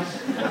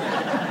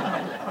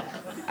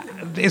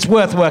 It's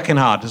worth working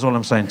hard, is all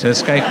I'm saying, to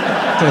escape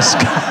that.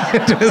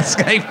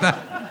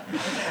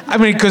 I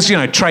mean, because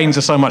trains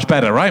are so much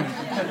better, right?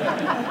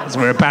 As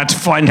we're about to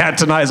find out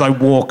tonight as I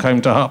walk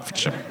home to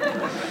Hertfordshire.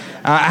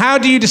 How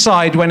do you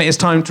decide when it is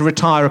time to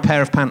retire a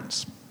pair of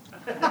pants?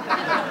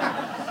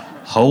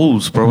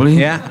 Holes, probably.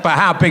 Yeah, but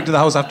how big do the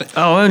holes have to...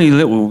 Oh, only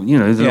little,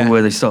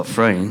 where they start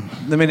fraying.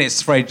 The minute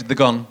it's frayed, they're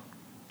gone?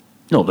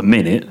 Not the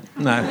minute.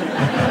 No.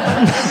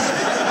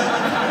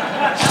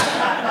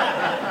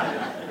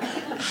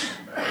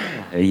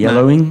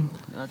 Yellowing?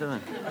 I don't know.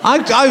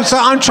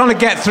 I'm trying to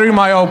get through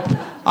my old...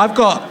 I've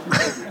got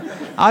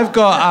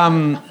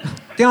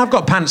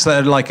pants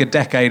that are like a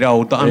decade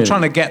old that I'm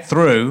trying to get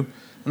through,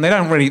 and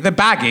they're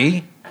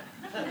baggy,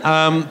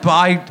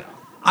 but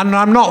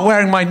I'm not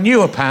wearing my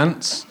newer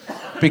pants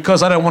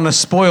because I don't want to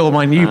spoil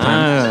my new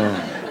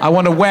pants. I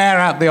want to wear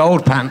out the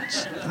old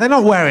pants. They're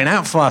not wearing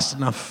out fast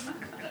enough.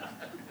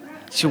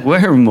 You should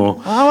wear them more.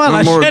 Oh, well,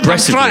 I more should.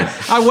 aggressively.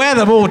 I wear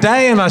them all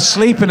day and I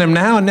sleep in them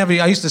now.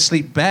 I used to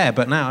sleep bare,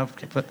 but now I've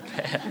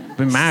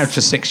been married for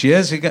 6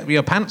 years. You get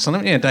your pants on,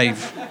 haven't you,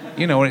 Dave?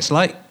 You know what it's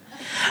like.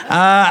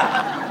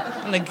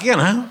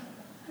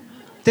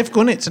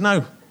 Difficult, isn't it, to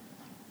know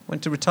when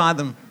to retire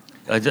them.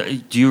 Do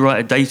you write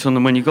a date on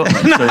them when you got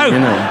them? No, so,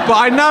 but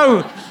I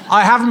know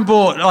I haven't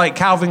bought like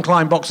Calvin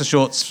Klein boxer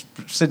shorts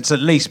since at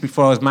least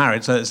before I was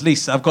married. So at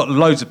least I've got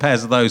loads of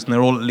pairs of those, and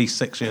they're all at least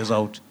 6 years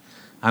old.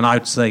 And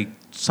I'd say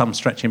some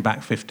stretching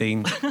back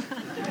 15.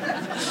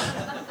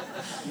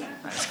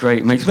 That's great.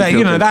 It makes me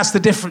feel good. That's the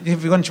difference.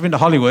 Once you've been to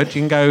Hollywood,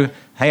 you can go,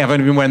 "Hey, I've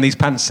only been wearing these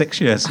pants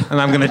 6 years,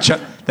 and I'm going to chuck.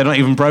 They're not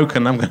even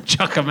broken. I'm going to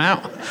chuck them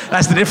out."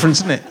 That's the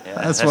difference, isn't it?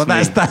 Yeah, that's the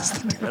difference.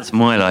 That's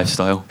my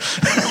lifestyle.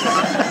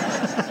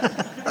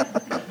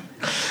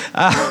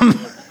 I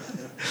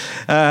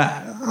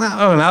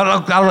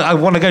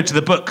want to go to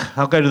the book.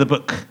 I'll go to the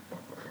book.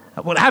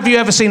 Well, have you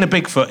ever seen a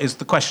Bigfoot? Is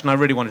the question I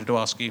really wanted to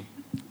ask you.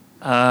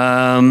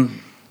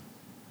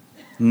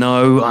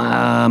 No.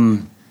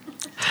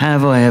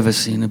 Have I ever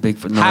seen a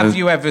Bigfoot? No. Have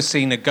you ever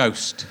seen a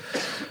ghost?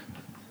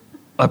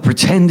 I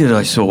pretended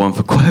I saw one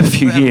for quite a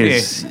few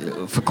years.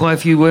 For quite a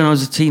few when I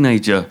was a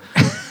teenager.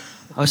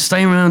 I was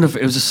staying around,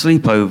 it was a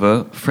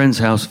sleepover, a friend's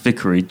house,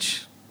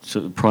 Vicarage,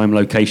 sort of prime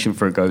location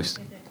for a ghost.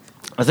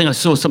 I think I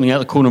saw something out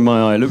the corner of my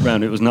eye, I looked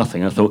round, it was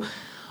nothing. I thought,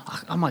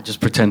 I might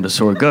just pretend I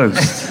saw a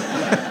ghost.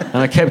 And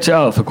I kept it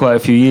up for quite a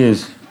few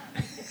years.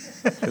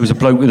 It was a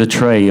bloke with a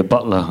tray, a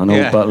butler, an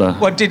old butler.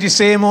 What, did you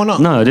see him or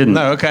not? No, I didn't.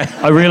 No, okay.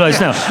 I realise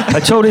now.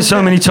 I told it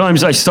so many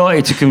times I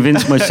started to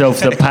convince myself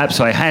that perhaps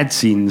I had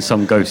seen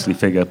some ghostly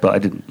figure, but I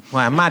didn't.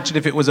 Well, imagine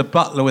if it was a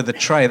butler with a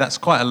tray. That's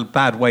quite a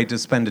bad way to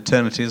spend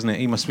eternity, isn't it?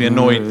 He must be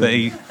annoyed that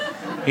he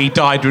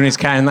died when he's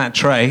carrying that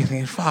tray.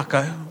 Thinking, fuck,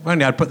 if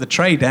only I'd put the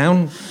tray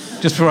down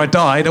just before I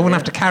died. I wouldn't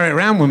have to carry it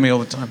around with me all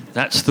the time.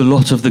 That's the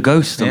lot of the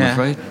ghost, I'm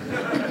afraid.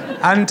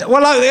 And,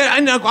 well,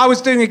 I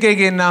was doing a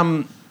gig in...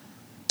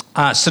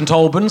 St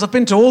Albans. I've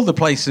been to all the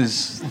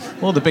places,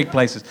 all the big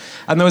places.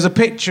 And there was a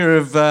picture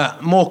of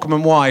Morecambe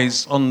and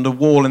Wise on the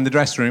wall in the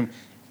dressing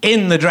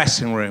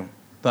room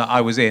that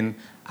I was in.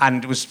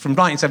 And it was from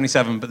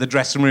 1977, but the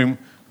dressing room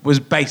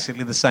was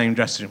basically the same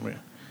dressing room.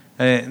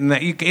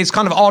 It's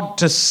kind of odd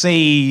to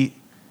see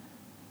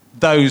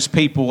those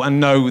people and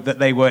know that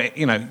they were,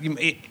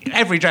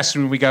 every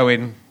dressing room we go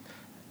in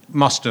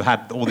must have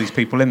had all these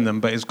people in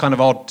them, but it's kind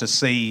of odd to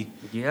see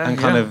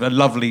kind of a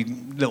lovely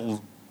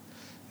little...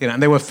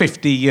 and they were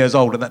 50 years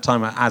old at that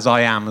time, as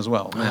I am as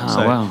well.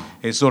 Wow.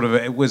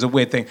 It was a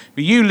weird thing.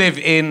 But you live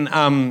in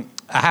a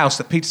house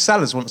that Peter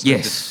Sellers once lived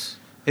in. Yes.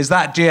 Is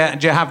that, do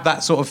you have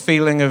that sort of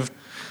feeling of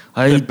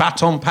The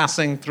baton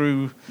passing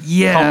through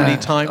comedy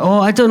time. Oh,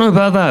 I don't know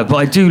about that, but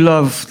I do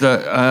love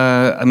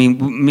that.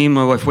 Me and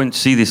my wife went to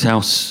see this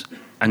house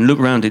and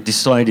looked around it,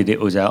 decided it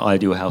was our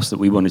ideal house that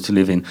we wanted to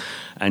live in.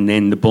 And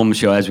then the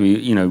bombshell, as we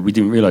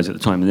didn't realise at the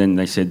time, and then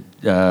they said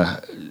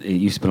it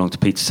used to belong to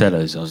Peter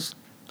Sellers.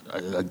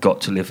 I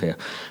got to live here.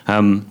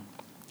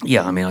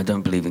 I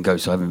don't believe in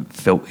ghosts. I haven't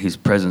felt his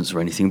presence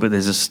or anything, but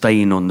there's a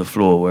stain on the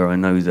floor where I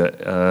know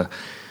that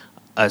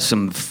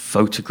some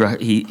photograph...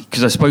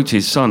 Because I spoke to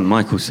his son,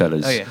 Michael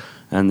Sellers,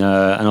 and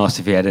asked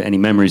if he had any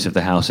memories of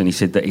the house, and he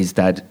said that his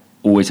dad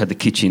always had the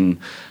kitchen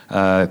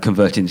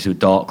converted into a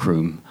dark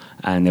room,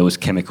 and there was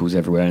chemicals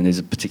everywhere, and there's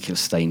a particular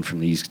stain from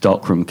these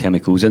darkroom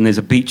chemicals, and there's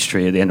a beech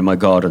tree at the end of my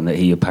garden that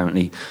he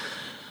apparently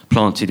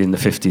planted in the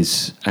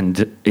 50s,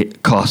 and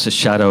it casts a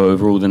shadow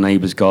over all the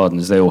neighbours'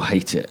 gardens. They all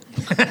hate it.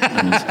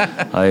 And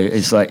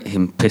it's like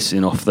him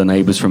pissing off the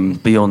neighbours from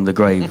beyond the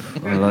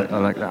grave. I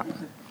like that.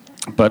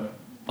 But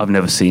I've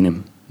never seen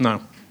him.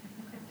 No.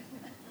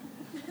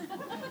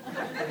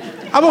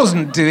 I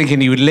wasn't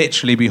thinking he would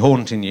literally be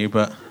haunting you,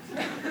 but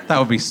that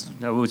would be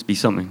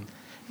something.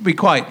 It'd be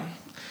quite...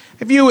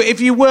 If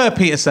you were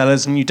Peter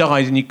Sellers and you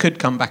died and you could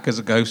come back as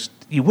a ghost,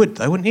 you would,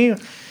 though, wouldn't you?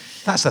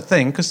 That's the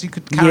thing, because you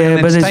could carry on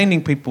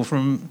entertaining people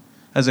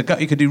as a ghost.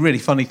 You could do really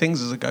funny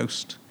things as a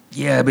ghost.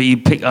 Yeah, but you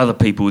pick other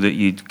people that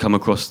you'd come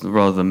across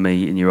rather than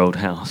me in your old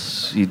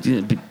house. I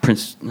don't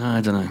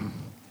know. I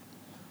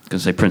was going to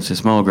say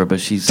Princess Margaret, but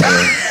she's...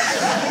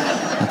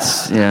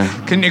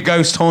 Can your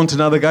ghost haunt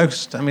another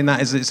ghost? I mean,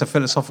 it's a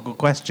philosophical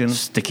question.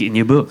 Stick it in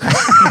your book.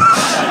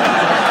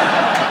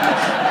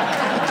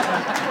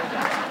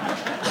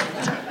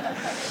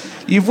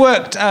 You've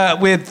worked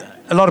with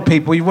a lot of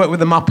people. You've worked with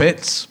the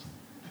Muppets.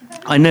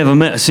 I never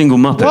met a single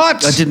Muppet.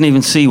 What? I didn't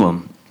even see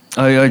one.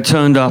 I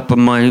turned up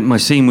and my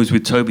scene was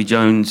with Toby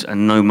Jones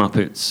and no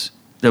Muppets.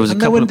 There was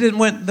the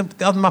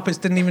other Muppets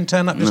didn't even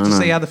turn up just to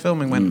see how the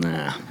filming went?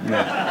 Nah.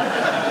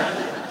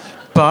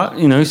 But,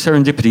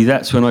 serendipity,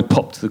 that's when I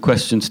popped the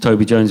question to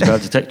Toby Jones about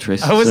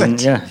Detectorists. Oh, was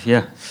it?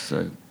 Yeah.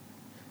 So,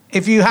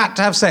 if you had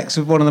to have sex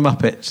with one of the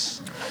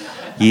Muppets...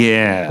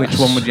 Yeah. Which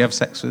one would you have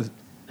sex with?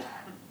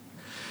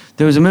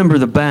 There was a member of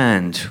the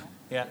band...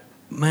 Yeah.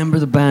 Member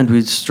of the band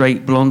with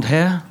straight blonde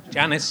hair?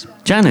 Janice.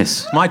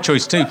 My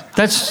choice too.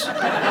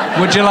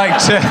 Would you like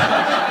to...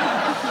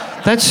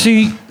 That's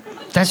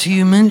who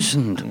you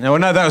mentioned. No,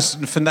 that's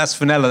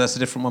Fenella, that's a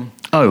different one.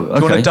 Oh, okay. Do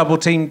you want to double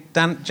team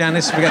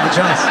Janice if we get the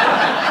chance?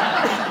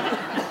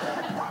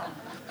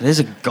 There's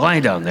a guy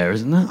down there,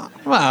 isn't there?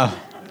 Well...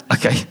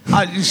 Okay.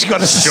 You've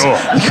got to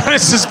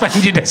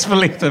suspend your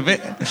disbelief a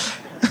bit.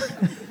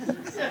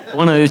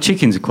 One of the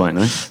chickens are quite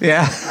nice.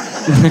 Yeah.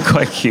 They're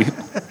quite cute.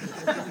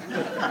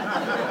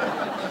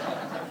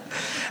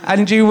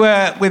 And you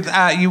worked with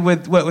Al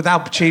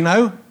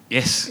Pacino?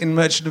 Yes. In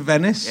Merchant of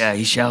Venice? Yeah,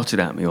 he shouted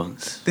at me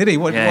once. Did he?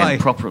 Why?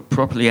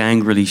 Properly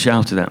angrily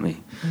shouted at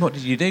me. What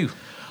did you do?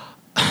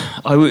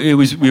 We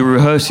were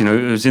rehearsing.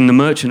 It was in the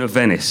Merchant of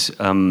Venice,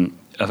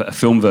 a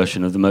film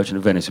version of the Merchant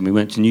of Venice, and we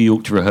went to New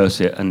York to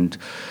rehearse it. And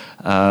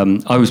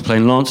I was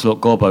playing Lancelot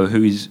Gobbo,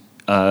 who is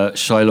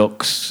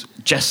Shylock's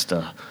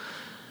jester.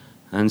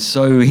 And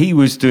so he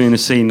was doing a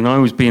scene, and I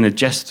was being a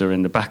jester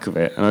in the back of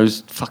it, and I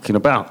was fucking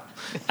about,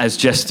 as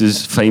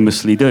jesters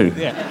famously do.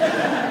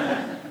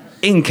 Yeah.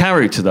 In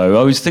character, though,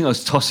 I was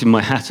tossing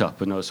my hat up,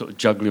 and I was sort of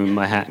juggling with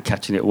my hat,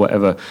 catching it,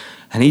 whatever.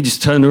 And he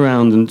just turned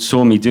around and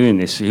saw me doing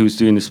this. He was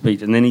doing the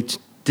speech, and then he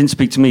didn't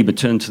speak to me, but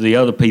turned to the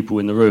other people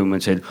in the room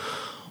and said,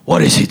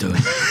 "What is he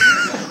doing?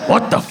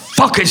 What the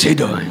fuck is he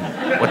doing?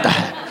 What the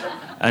heck?"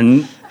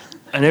 And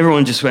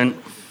everyone just went...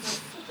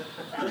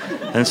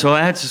 And so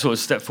I had to sort of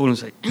step forward and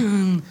say,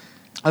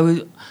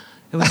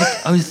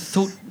 I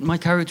thought my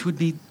character would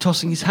be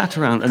tossing his hat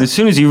around. And as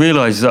soon as he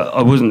realised that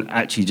I wasn't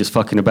actually just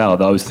fucking about,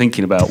 that I was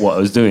thinking about what I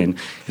was doing,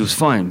 it was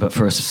fine. But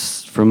for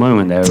a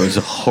moment there, it was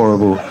a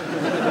horrible...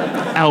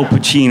 Al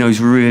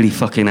Pacino's really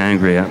fucking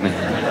angry at me.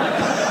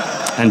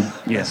 And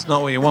yeah. It's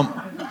not what you want.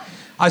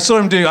 I saw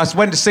him I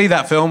went to see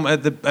that film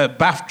at the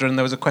BAFTA, and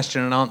there was a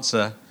question and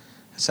answer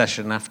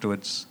session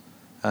afterwards.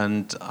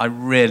 And I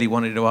really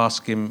wanted to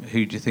ask him,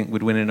 who do you think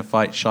would win in a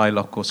fight,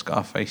 Shylock or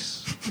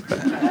Scarface? But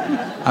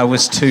I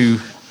was too...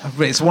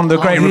 It's one of the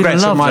great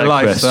regrets of my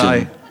life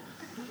that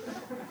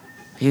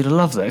He'd have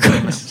loved that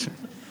question.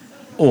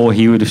 Or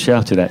he would have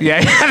shouted at you.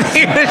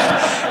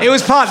 Yeah, it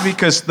was partly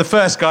because the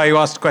first guy who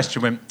asked the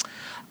question went,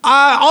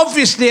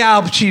 obviously,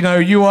 Al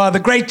Pacino, you are the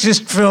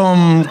greatest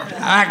film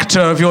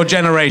actor of your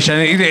generation.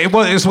 It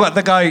was what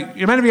the guy...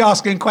 You're meant to be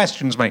asking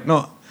questions, mate,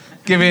 not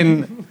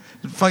giving...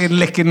 fucking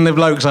licking the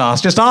bloke's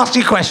ass. Just ask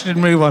your question and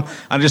move on.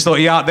 I just thought,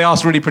 they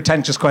asked really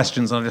pretentious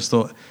questions, and I just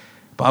thought...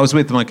 But I was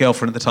with my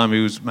girlfriend at the time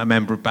who was a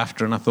member of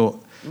BAFTA, and I thought,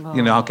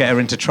 I'll get her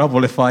into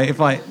trouble if I...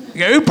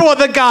 who brought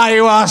the guy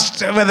who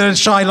asked whether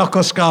it's Shylock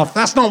or Scarf?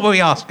 That's not what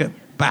we ask at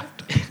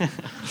BAFTA.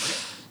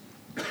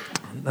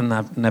 And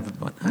I've never...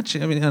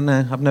 Actually,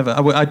 I've never...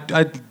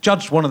 I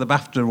judged one of the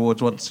BAFTA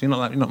awards once. You're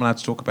not allowed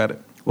to talk about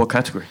it. What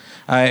category?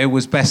 It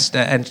was Best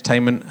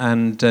Entertainment,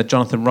 and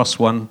Jonathan Ross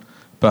won,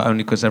 but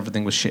only because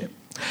everything was shit.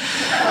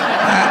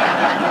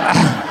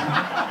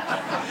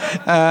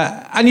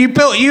 And you've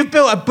built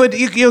a, but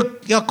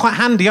you're quite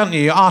handy, aren't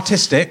you? You're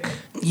artistic.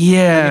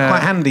 Yeah. You're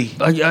quite handy.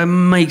 I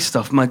make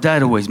stuff. My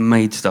dad always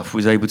made stuff,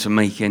 was able to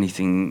make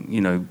anything,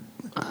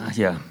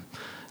 yeah.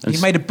 And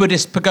you made a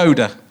Buddhist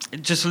pagoda.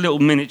 Just a little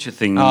miniature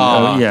thing.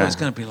 Yeah. It's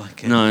going to be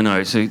like it.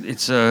 No. So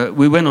it's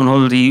we went on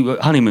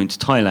honeymoon to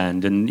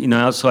Thailand, and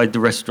outside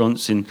the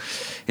restaurants in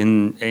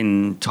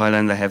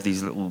Thailand they have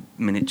these little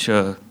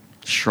miniature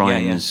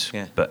shrines.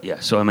 Yeah. But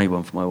yeah, so I made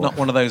one for my wife. Not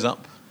one of those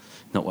up.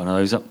 Not one of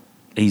those up.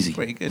 Easy.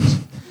 Pretty good.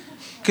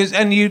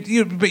 You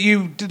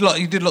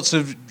did lots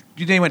of.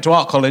 You didn't went to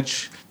art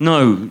college.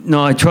 No.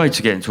 I tried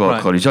to get into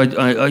art college.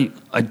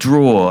 I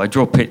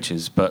draw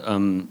pictures, but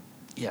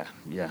yeah.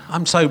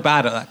 I'm so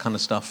bad at that kind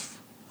of stuff.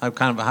 I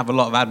kind of have a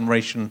lot of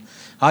admiration.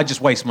 I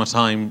just waste my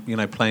time,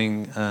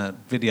 playing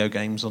video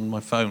games on my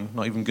phone,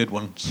 not even good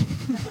ones.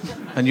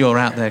 And you're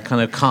out there kind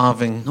of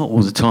carving. Not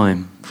all the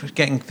time.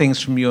 Getting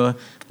things from your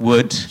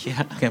wood.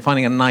 Yeah.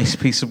 Finding a nice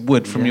piece of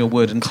wood from your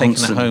wood and taking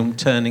it home,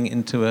 turning it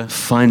into a...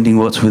 Finding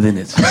what's within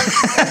it.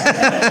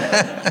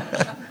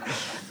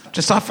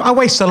 I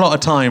waste a lot of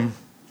time.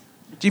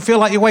 Do you feel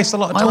like you waste a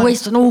lot of time? I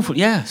waste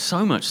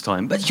so much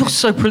time. But you're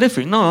so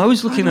prolific. No, I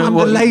was looking at I'm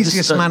the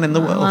laziest man in the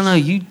world. I know,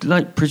 you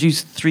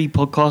produce 3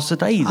 podcasts a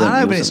day.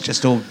 I know, but it's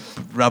just all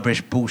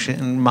rubbish, bullshit,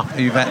 and Muppet.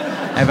 You've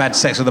ever had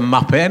sex with a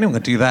Muppet? Anyone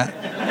can do that.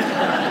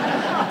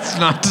 It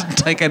doesn't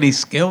take any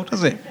skill,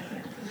 does it?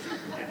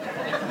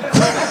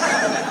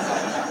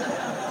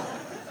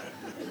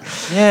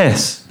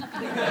 Yes.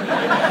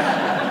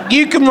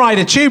 You can ride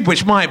a tube,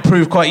 which might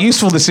prove quite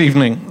useful this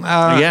evening.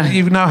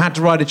 You know how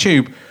to ride a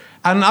tube.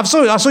 And I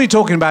saw you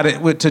talking about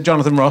it to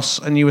Jonathan Ross,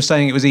 and you were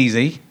saying it was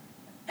easy.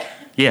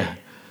 Yeah.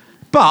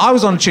 But I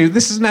was on a tube.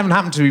 This has never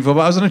happened to me before,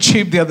 but I was on a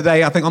tube the other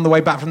day, I think on the way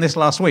back from this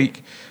last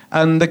week,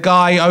 and the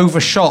guy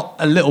overshot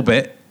a little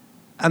bit,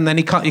 and then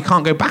you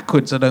can't go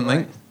backwards, I don't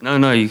think.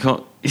 No, you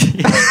can't.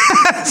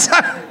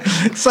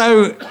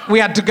 so we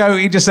had to go,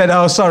 he just said,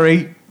 oh,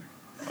 sorry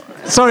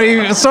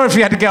if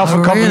you had to get off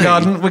at Covent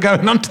Garden. We're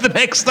going on to the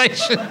next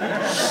station.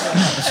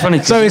 It's funny.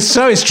 So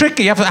it's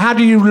tricky. How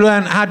do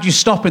you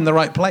stop in the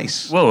right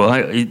place? Well,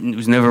 it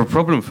was never a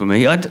problem for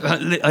me. I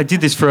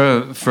did this for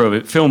a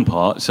film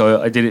part,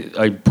 so I did it.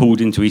 I pulled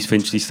into East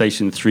Finchley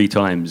Station 3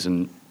 times,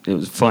 and it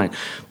was fine.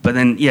 But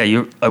then,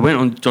 I went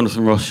on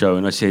Jonathan Ross' show,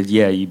 and I said,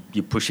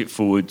 you push it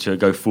forward to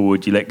go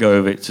forward, you let go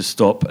of it to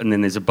stop, and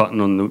then there's a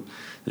button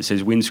that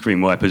says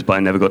windscreen wipers, but I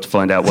never got to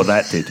find out what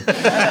that did.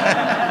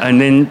 And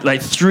then,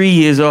 3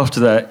 years after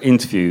that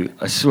interview,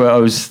 I swear I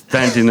was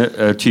standing at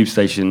a tube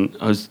station,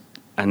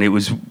 and it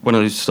was one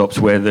of those stops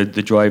where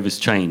the drivers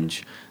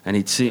change. And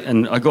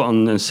I got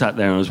on and sat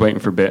there, and I was waiting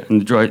for a bit, and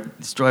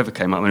this driver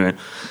came up and went,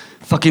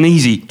 fucking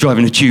easy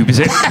driving a tube, is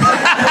it?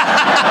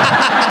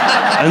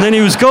 And then he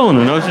was gone,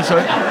 and I was just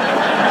like...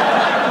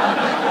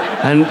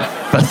 And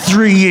for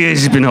 3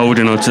 years he's been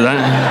holding on to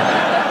that.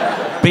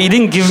 But he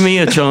didn't give me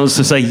a chance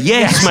to say,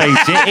 yes, mate,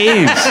 it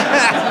is.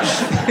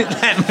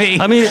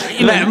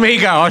 Let me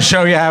go. I'll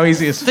show you how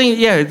easy it is.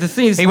 The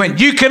thing is... He went,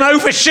 you can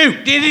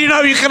overshoot. Did you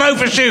know you can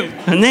overshoot?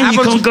 And then you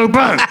can't go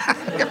back.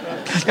 You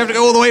have to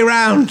go all the way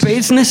around. But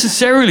it's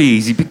necessarily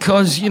easy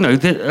because,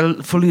 they're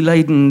fully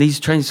laden. These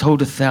trains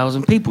hold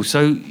 1,000 people.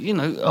 So,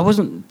 I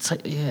wasn't...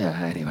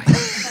 anyway.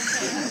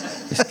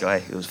 This guy,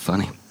 it was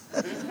funny.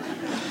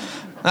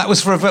 That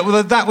was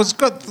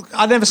good.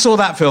 I never saw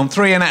that film,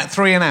 Three and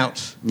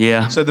Out.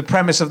 Yeah. So the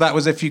premise of that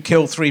was if you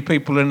kill 3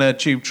 people in a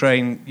tube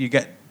train, you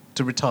get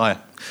to retire.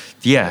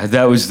 Yeah,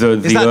 that was the...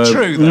 Is that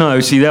true, though? No,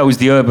 see, that was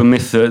the urban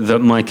myth that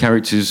my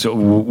characters'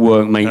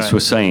 workmates were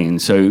saying.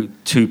 So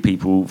 2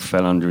 people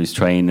fell under his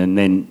train, and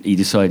then he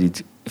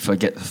decided, if I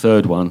get the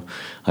 3rd one,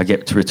 I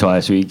get to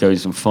retire. So he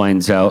goes and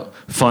finds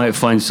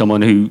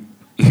someone who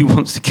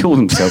wants to kill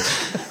themselves.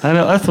 And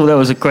I thought that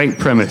was a great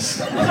premise.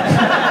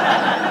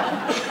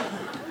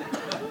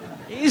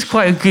 It's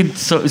quite a good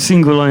sort of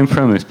single-line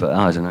premise, but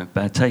I don't know,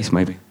 bad taste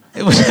maybe.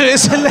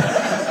 It's a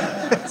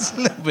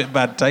little bit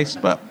bad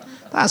taste, but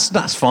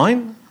that's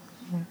fine.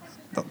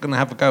 Not going to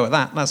have a go at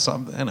that.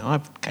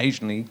 I've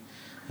occasionally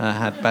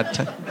had bad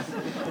taste.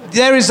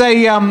 There is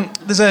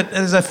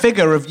there's a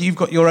figure of you've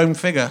got your own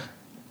figure.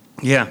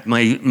 Yeah,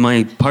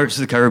 my Pirates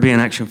of the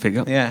Caribbean action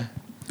figure. Yeah.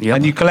 Yep.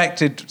 And you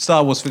collected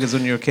Star Wars figures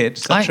when you were a kid.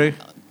 Is that true?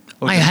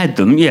 I had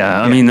them. Yeah.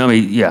 I mean,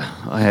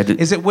 I had it.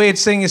 Is it weird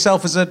seeing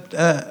yourself as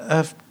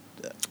a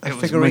it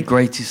was my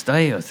greatest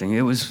day, I think.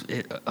 It was,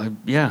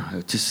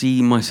 to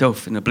see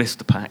myself in a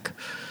blister pack.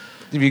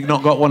 Have you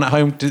not got one at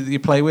home that you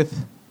play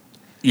with?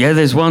 Yeah,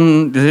 there's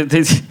one.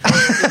 There's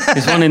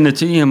one in the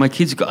two. My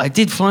kids got. I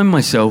did find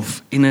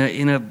myself in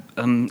a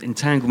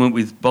entanglement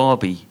with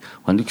Barbie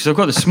one because I've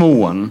got the small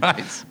one,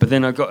 right. But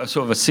then I got a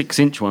sort of a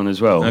 6-inch one as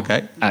well.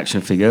 Okay.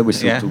 Action figure. We're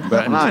still talking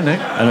about. I know.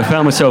 And I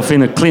found myself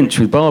in a clinch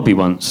with Barbie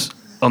once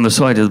on the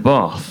side of the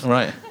bath.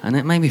 Right. And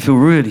it made me feel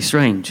really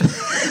strange.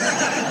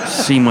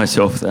 See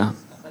myself there.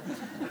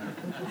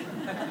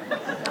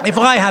 If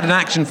I had an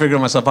action figure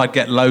of myself, I'd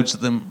get loads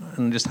of them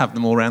and just have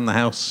them all around the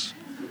house.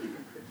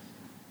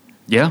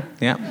 Yeah?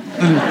 Yeah.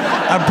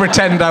 I'd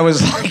pretend I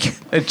was like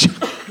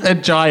a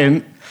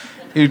giant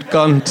who'd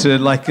gone to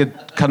like a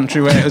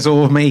country where it was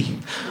all me.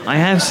 I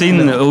have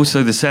seen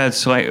also the sad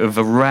sight of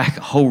a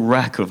whole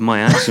rack of my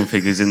action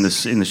figures in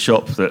the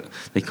shop that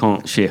they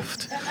can't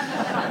shift.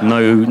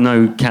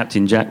 No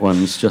Captain Jack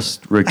ones,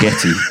 just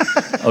Rigetti.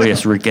 Oh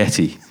yes,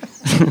 Rigetti.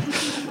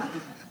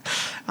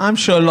 I'm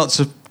sure lots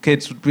of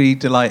kids would be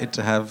delighted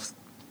to have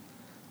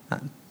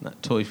that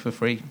toy for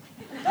free.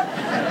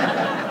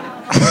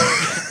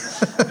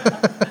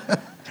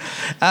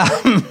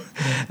 I'm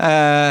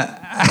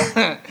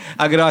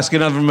going to ask you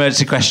another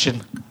emergency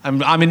question.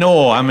 I'm in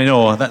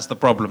awe. That's the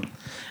problem.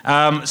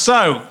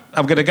 So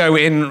I'm going to go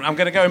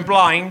in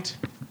blind.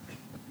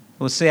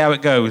 We'll see how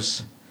it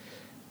goes.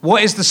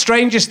 What is the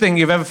strangest thing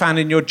you've ever found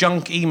in your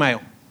junk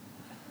email?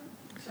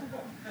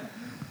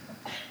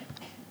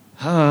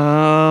 Do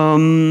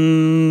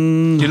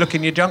you look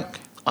in your junk?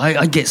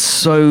 I get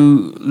so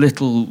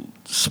little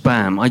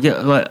spam. I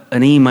get like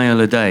an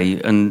email a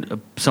day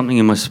and something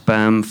in my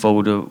spam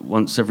folder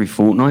once every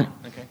fortnight.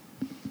 Okay.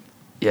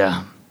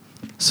 Yeah.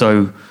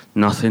 So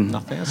nothing.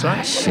 Nothing. That's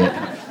right. Shit.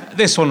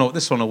 This one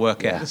will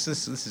work. Yeah. This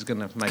is going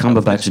to make.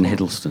 Cumberbatch and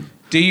Hiddleston.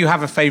 Do you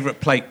have a favourite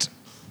plate?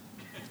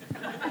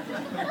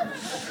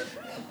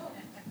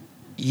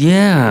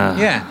 Yeah.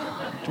 Yeah.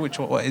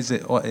 What is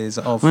it? What is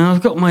it of? Well,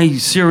 I've got my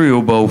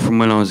cereal bowl from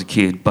when I was a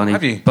kid.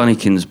 Have you?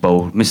 Bunnykins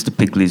bowl, Mr.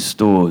 Piggly's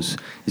stores.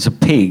 It's a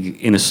pig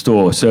in a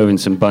store serving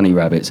some bunny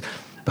rabbits.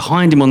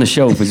 Behind him on the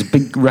shelf is a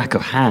big rack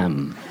of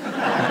ham.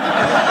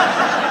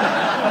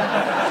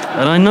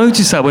 And I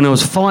noticed that when I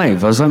was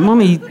 5. I was like,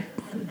 Mummy,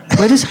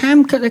 where does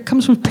ham come? That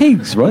comes from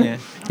pigs, right?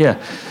 Yeah.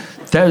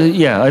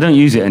 Yeah, I don't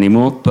use it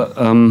anymore, but...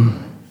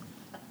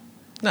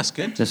 That's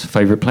good. That's a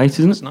favourite plate,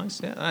 isn't it? That's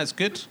nice, yeah, that's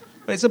good.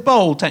 But it's a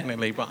bowl,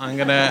 technically, but I'm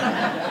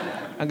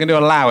gonna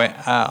allow it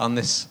on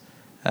this.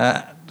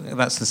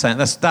 That's the same.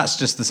 That's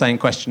just the same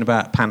question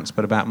about pants,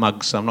 but about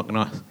mugs. So I'm not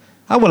gonna.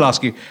 I will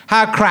ask you: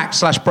 how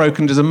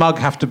cracked/broken does a mug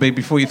have to be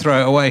before you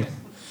throw it away?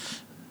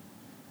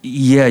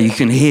 Yeah, you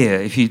can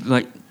hear if you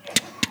like.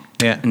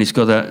 Yeah. And it's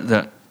got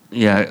that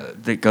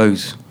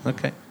goes.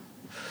 Okay.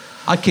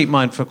 I keep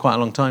mine for quite a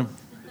long time.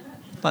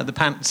 Like the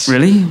pants.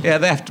 Really? Yeah,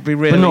 they have to be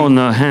really... But not on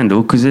the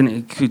handle, because then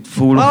it could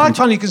fall off. I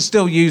find you can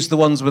still use the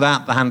ones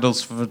without the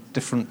handles for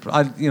different...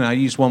 I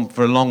used one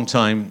for a long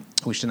time,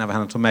 which didn't have a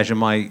handle to measure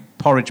my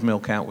porridge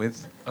milk out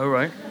with. Oh,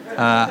 right.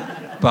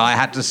 But I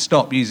had to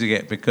stop using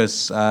it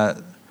because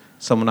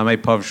someone I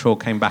made porridge for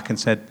came back and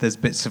said, there's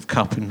bits of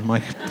cup in my...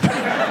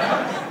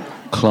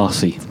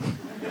 Classy.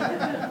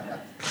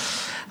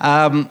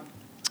 I'm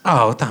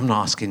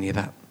not asking you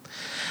that.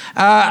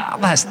 A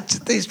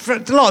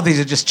lot of these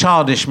are just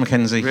childish,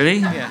 Mackenzie. Really?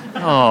 Yeah.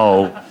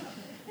 Oh.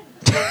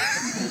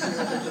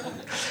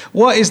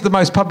 What is the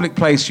most public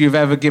place you've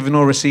ever given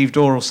or received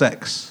oral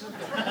sex?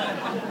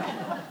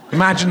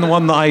 Imagine the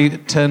one that I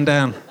turned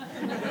down.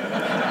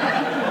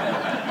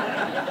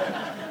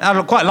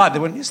 I quite like the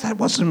one. Yes, that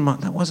was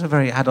a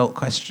very adult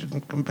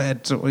question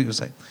compared to what you were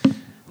saying.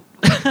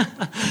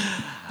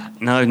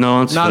 No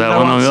answer for that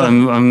no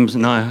one. Answer.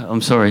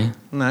 I'm sorry.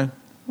 No.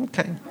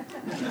 Okay.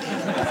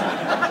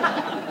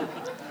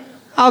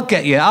 I'll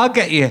get you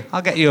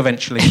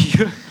eventually.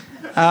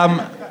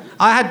 I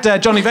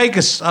had Johnny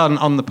Vegas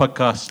on the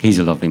podcast. He's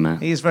a lovely man.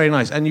 He is very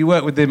nice. And you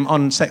worked with him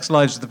on Sex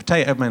Lives of the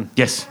Potato Men.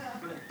 Yes.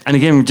 And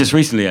again, just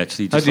recently,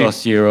 actually,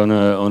 last year on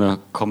a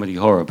comedy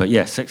horror. But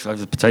yeah, Sex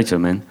Lives of the Potato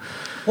Men.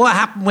 What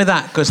happened with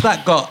that? Because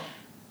that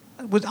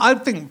was, I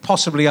think,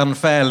 possibly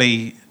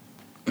unfairly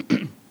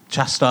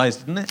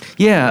chastised, didn't it?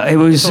 Yeah, it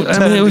was.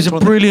 It was a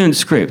brilliant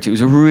script. It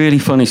was a really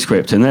funny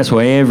script, and that's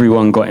why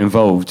everyone got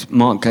involved.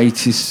 Mark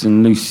Gatiss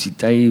and Lucy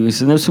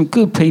Davis, and there were some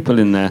good people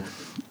in there.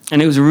 And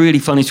it was a really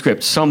funny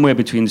script. Somewhere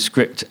between the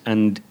script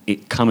and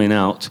it coming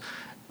out,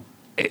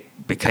 it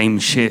became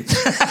shit.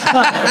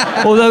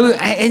 Although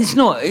it's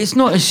not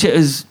as shit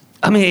as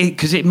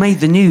because it made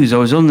the news. I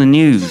was on the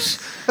news.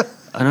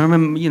 And I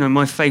remember,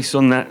 my face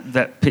on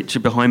that picture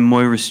behind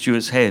Moira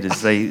Stewart's head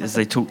as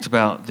they talked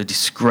about the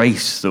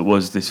disgrace that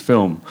was this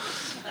film,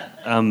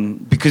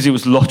 because it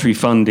was lottery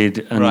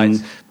funded.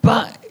 Right.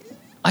 But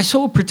I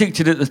sort of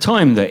predicted at the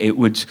time that it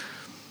would.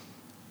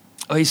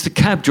 It's the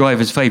cab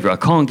driver's favourite. I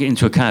can't get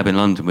into a cab in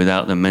London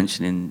without them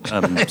mentioning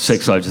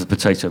Sex Lives of the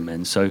Potato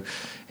Men. So,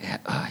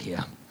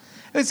 yeah.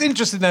 It's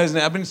interesting, though, isn't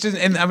it?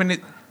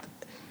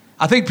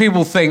 I think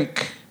people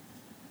think.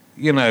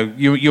 You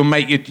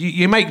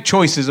make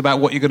choices about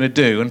what you're going to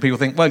do, and people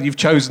think, well, you've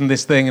chosen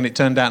this thing, and it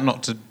turned out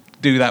not to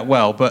do that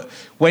well. But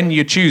when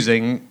you're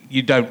choosing,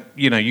 you don't.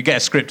 You get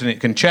a script, and it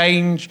can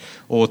change,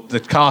 or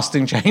the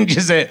casting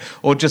changes it,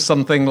 or just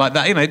something like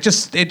that. It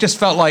just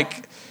felt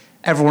like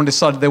everyone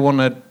decided they want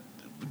to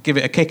give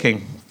it a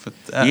kicking.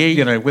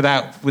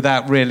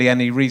 Without really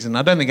any reason.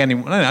 I don't think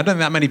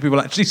that many people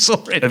actually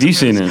saw it. Have you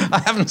seen it? I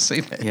haven't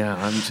seen it. Yeah, I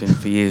haven't seen it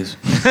for years.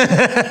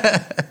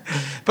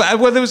 But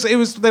there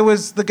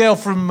was the girl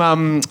from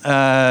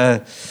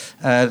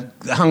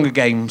Hunger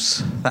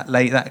Games,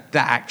 that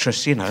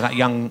actress, that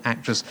young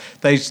actress.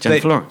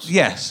 Jennifer Lawrence.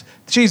 Yes,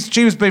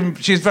 she's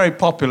very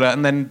popular,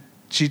 and then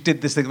she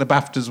did this thing at the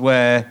BAFTAs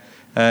where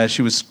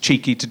she was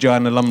cheeky to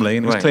Joanna Lumley,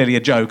 and it was clearly a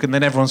joke. And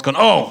then everyone's gone,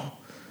 oh,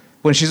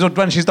 when she's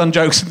done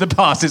jokes in the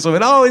past, it's all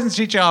been, oh, isn't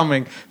she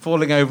charming?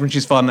 Falling over and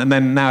she's fun. And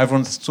then now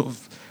everyone's sort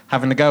of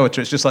having a go at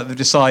her. It's just like they've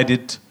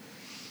decided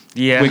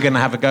we're going to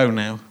have a go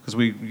now because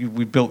we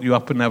built you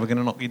up and now we're going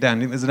to knock you down.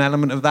 You think there's an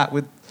element of that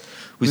with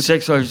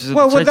sex workers?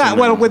 Well,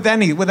 with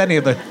any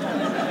of the.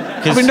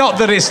 I mean, not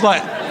that it's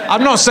like.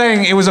 I'm not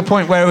saying it was a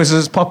point where it was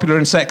as popular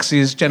and sexy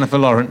as Jennifer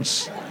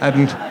Lawrence,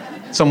 and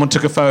someone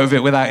took a photo of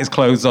it without his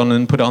clothes on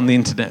and put it on the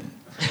internet.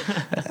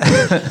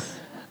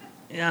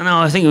 Yeah, no,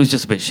 I think it was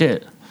just a bit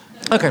shit.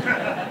 Okay.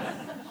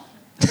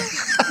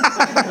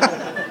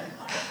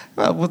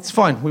 Well, it's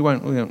fine. We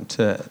won't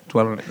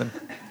dwell on it then.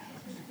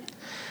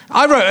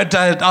 I wrote a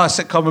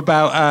sitcom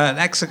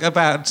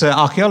about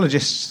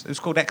archaeologists. It was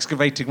called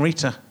Excavating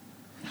Rita.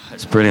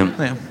 That's brilliant.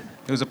 Yeah,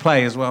 it was a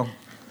play as well.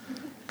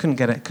 Couldn't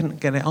get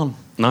it on.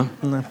 No.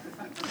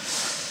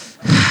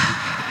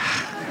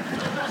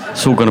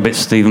 It's all gone a bit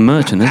Stephen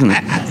Merchant, isn't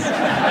it?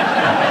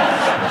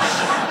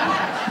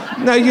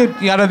 No,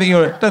 I don't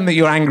think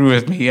you're angry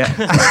with me yet.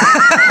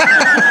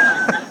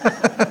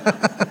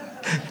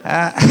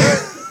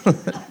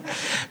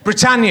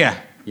 Britannia.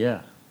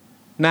 Yeah.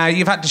 Now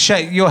you've had to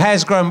shave. Your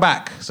hair's grown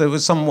back, so it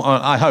was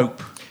somewhat. I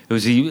hope. It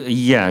was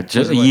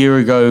just a year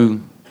ago.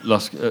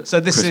 So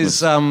this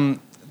Christmas. is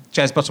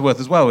Jez Butterworth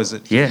as well, is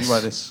it? Yes. You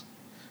write this.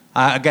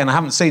 Again, I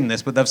haven't seen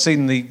this, but I've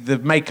seen the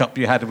makeup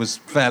you had was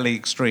fairly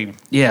extreme.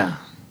 Yeah.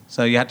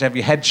 So you had to have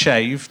your head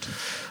shaved.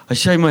 I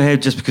shaved my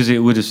head just because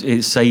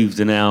it saved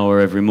an hour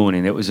every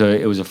morning. It was a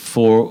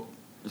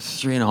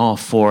 3.5,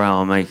 4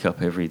 hour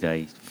makeup every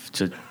day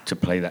to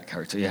play that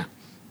character. Yeah.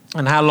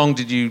 And how long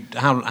did you?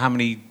 How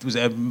many? Was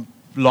it a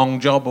long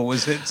job or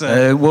was it?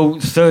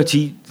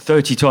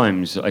 30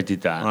 times I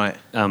did that. Right.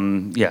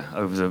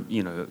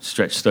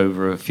 Stretched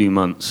over a few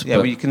months. Yeah,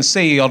 but you can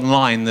see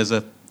online there's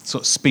a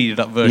sort of speeded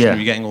up version of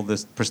you getting all the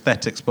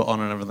prosthetics put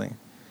on and everything.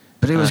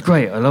 But it was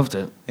great. I loved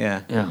it.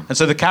 Yeah. Yeah. And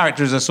so the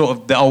character is a sort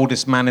of the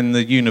oldest man in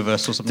the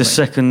universe or something. The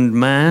second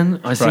man.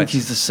 I think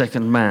he's the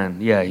second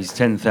man. Yeah, he's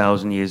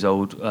 10,000 years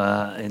old,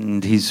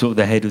 and he's sort of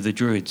the head of the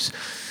Druids.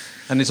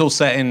 And it's all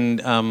set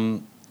in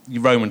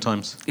Roman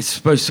times. It's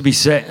supposed to be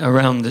set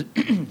around the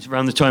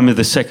time of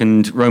the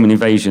second Roman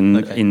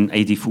invasion in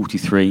AD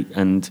 43,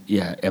 and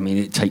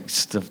it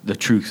takes the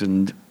truth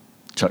and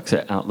chucks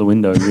it out the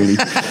window, really.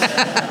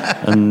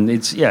 And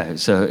it's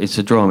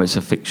a drama. It's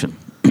a fiction.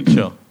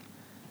 Sure.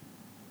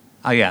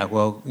 Oh yeah,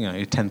 well,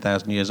 you're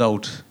 10,000 years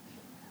old.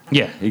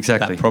 Yeah,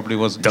 exactly. That probably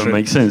wasn't Doesn't true.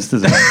 make sense,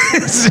 does it?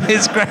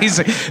 it's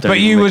crazy. But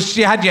you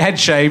had your head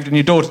shaved and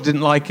your daughter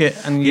didn't like it,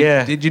 and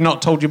did you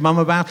not told your mum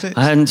about it?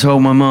 I hadn't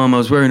told my mum. I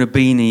was wearing a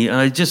beanie,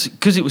 and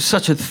because it was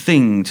such a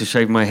thing to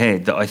shave my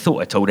head that I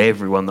thought I told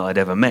everyone that I'd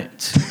ever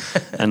met,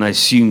 and I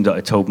assumed that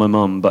I told my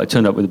mum. But I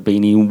turned up with a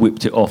beanie and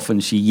whipped it off,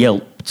 and she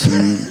yelped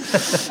and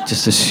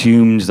just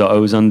assumed that I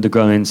was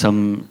undergoing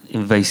some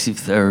invasive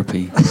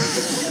therapy,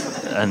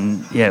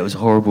 and it was a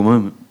horrible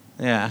moment.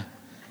 Yeah.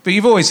 But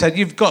you've always said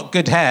you've got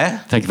good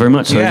hair. Thank you very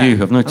much. So have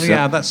you. I've noticed that.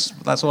 Yeah,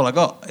 that's all I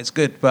got. It's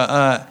good.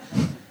 But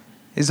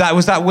was that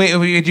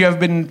weird?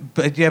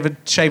 Had you ever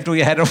shaved all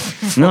your head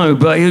off? No,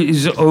 but I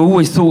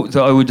always thought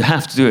that I would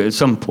have to do it at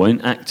some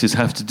point. Actors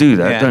have to do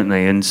that, don't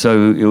they? And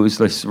so it was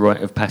this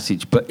rite of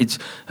passage. But it's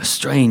a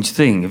strange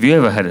thing. Have you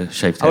ever had a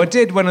shaved head? Oh, I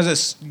did when I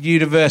was at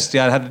university.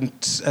 I had a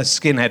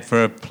skinhead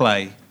for a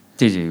play.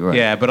 Did you? Right.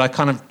 Yeah, but I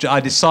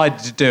decided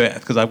to do it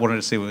because I wanted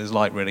to see what it was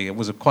like, really. It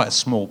was quite a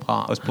small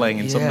part. I was playing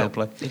in some little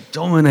play. It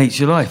dominates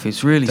your life.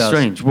 It's really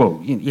strange. Well,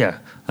 yeah.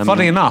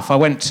 Funny enough, I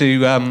went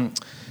to...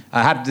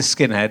 I had this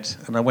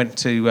skinhead, and I went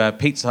to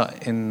Pizza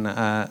Hut in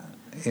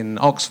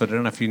Oxford. I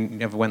don't know if you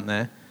ever went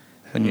there.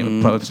 When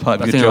you part of a good I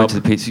think job. I went to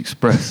the Pizza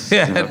Express.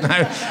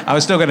 I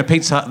was still going to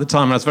Pizza Hut at the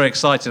time, and I was very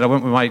excited. I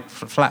went with my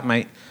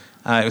flatmate.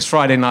 It was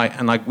Friday night,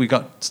 and we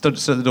stood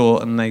at the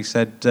door, and they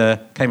said,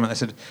 came out, they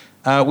said...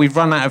 we've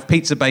run out of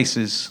pizza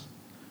bases.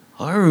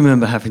 I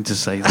remember having to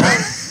say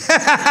that.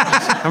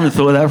 I haven't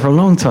thought of that for a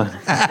long time.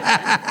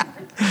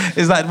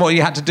 Is that what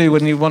you had to do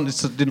when you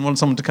didn't want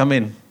someone to come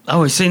in?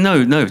 Oh, I see.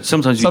 No.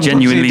 Sometimes you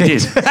genuinely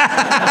did.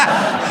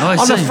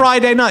 On a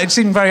Friday night, it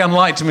seemed very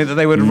unlike to me that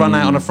they would run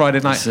out on a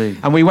Friday night.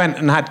 And we went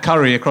and had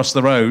curry across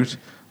the road.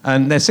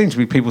 And there seems to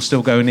be people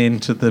still going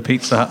into the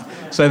Pizza Hut.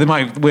 So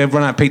we've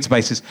run out of pizza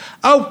bases.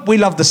 Oh, we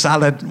love the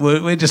salad.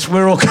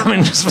 We're all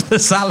coming just for the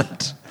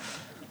salad.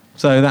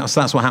 So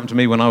that's what happened to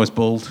me when I was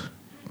bald.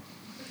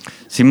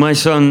 See, my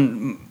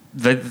son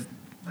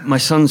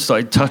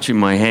started touching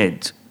my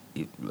head.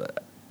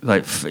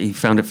 Like, he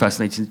found it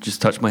fascinating to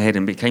just touch my head,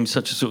 and it became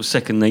such a sort of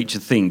second nature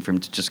thing for him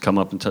to just come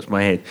up and touch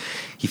my head.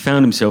 He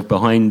found himself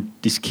behind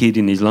this kid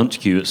in his lunch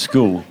queue at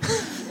school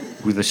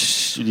with a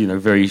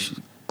very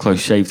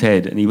close shaved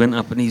head, and he went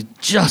up and he's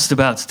just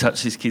about to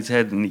touch this kid's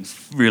head, and he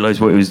realised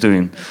what he was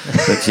doing.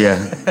 But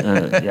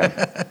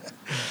yeah.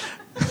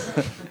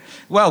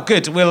 Well,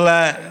 good.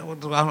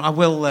 I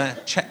will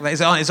check that.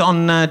 Is it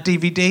on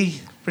DVD,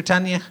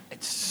 Britannia?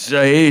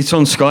 It's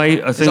on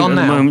Sky, I think, at the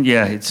now? moment.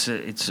 Yeah, it's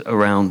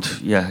around.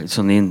 Yeah, it's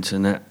on the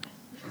internet.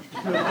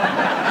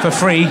 For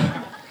free?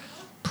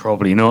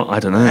 Probably not.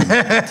 I don't know.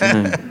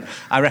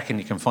 I reckon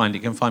you can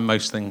find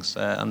most things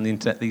on the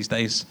internet these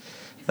days.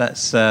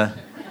 That's what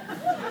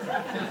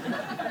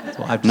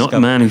I've discovered. Not the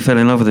man who fell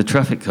in love with a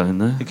traffic cone,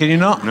 though. Can you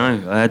not?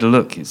 No, I had a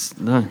look.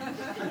 No.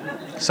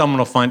 Someone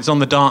will find it. It's on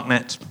the dark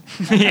net.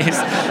 Yes,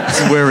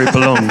 it's where it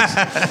belongs.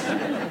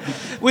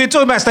 We were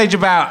talking backstage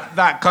about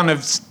that kind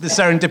of the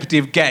serendipity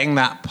of getting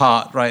that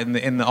part right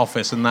in the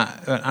office, and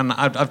that. And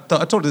I've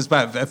talked this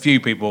about a few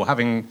people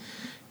having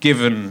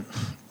given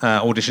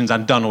auditions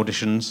and done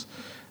auditions.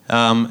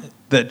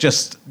 That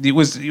just it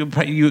was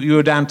you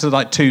were down to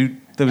like two.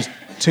 There was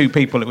two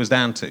people it was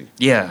down to.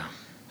 Yeah.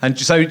 And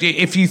so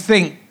if you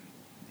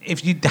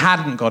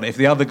hadn't got it, if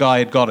the other guy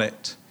had got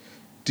it,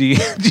 do you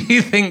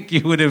think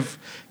you would have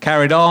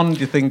carried on? Do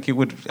you think it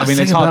would? I mean,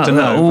 it's hard to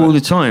know. All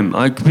the time,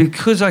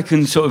 because I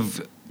can sort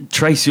of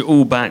trace it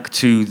all back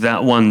to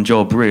that one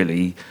job.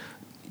 Really,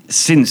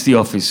 since The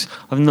Office,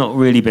 I've not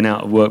really been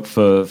out of work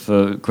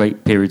for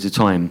great periods of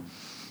time.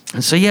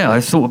 And so, yeah,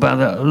 I thought about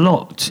that a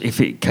lot. If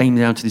it came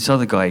down to this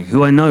other guy,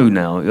 who I know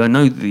now, I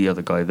know the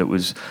other guy that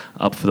was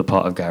up for the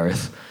part of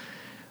Gareth.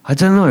 I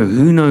don't know.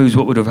 Who knows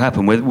what would have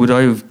happened? Would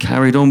I have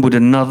carried on? Would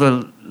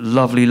another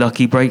lovely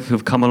lucky break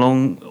have come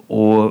along,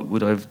 or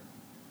would I have?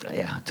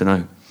 Yeah, I don't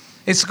know.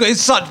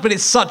 It's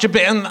such a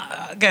bit. And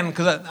again,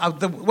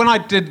 because when I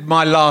did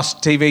my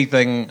last TV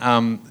thing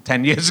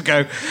 10 years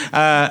ago,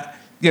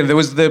 there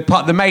was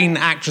the main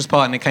actress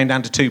part, and it came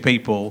down to two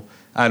people,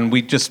 and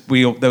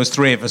there was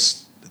three of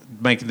us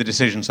making the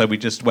decision, so we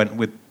just went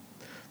with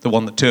the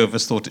one that two of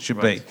us thought it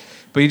should be.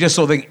 But you just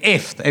sort of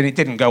think and it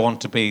didn't go on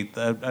to be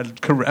a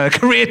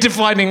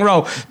career-defining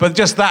role, but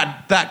just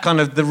that kind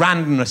of the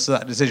randomness of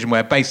that decision,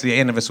 where basically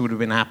any of us would have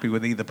been happy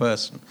with either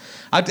person.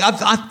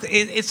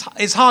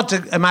 It's hard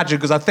to imagine,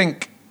 because I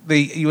think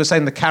you were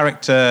saying the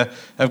character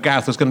of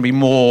Gareth was going to be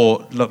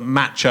more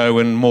macho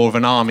and more of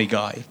an army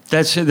guy.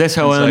 That's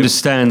how I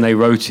understand they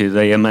wrote it.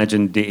 They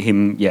imagined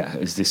him,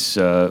 as this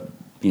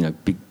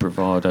big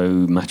bravado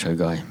macho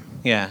guy.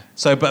 Yeah.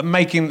 So, but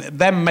making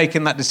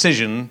that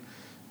decision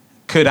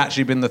could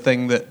actually have been the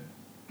thing that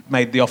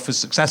made The Office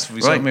successful.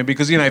 Right. I mean,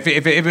 because if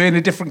in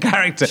a different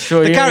character,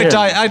 character.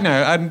 I know.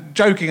 And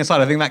joking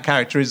aside, I think that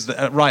character is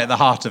right at the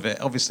heart of it.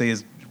 Obviously,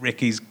 is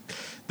Ricky's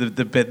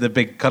the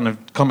big kind of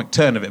comic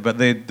turn of it, but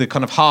the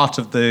kind of heart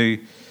of that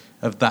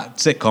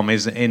sitcom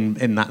is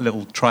in that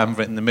little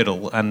triumvirate in the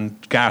middle,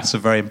 and Gareth's a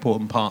very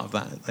important part of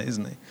that,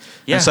 isn't he?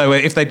 Yeah. And so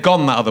if they'd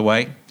gone that other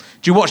way,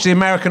 do you watch The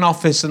American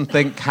Office and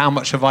think, how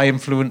much have I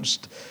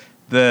influenced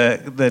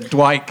the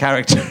Dwight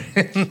character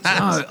in that?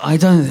 No, I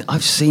don't.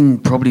 I've seen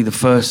probably the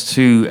first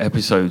 2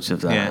 episodes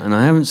of that, and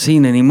I haven't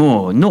seen any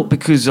more. Not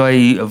because I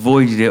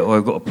avoided it or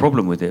I got a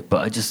problem with it,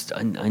 but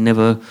I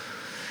never.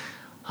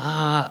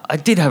 I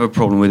did have a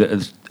problem with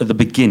it at the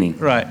beginning.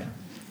 Right.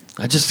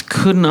 I just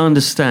couldn't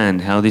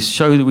understand how this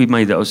show that we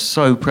made, that I was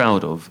so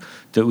proud of,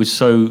 that was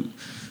so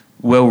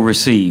well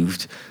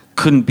received,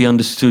 couldn't be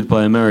understood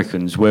by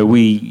Americans, where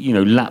we,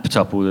 lapped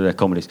up all of their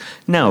comedies.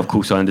 Now, of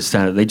course, I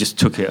understand that they just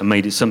took it and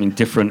made it something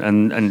different,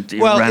 and it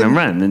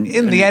ran.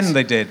 In the end,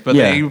 they did. But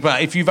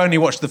if you've only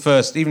watched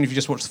even if you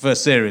just watched the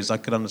first series, I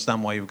could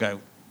understand why you would go,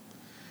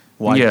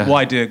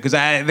 why do it? Because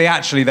they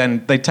actually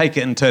then, they take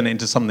it and turn it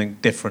into something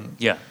different.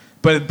 Yeah.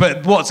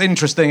 But what's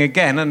interesting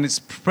again, and it's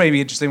pretty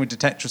interesting with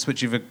Detectress,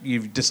 which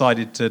you've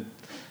decided to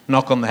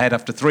knock on the head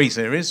after 3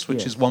 series,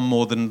 which is one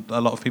more than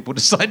a lot of people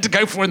decide to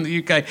go for in the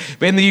UK.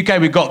 But in the UK,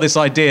 we've got this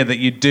idea that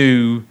you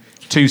do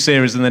 2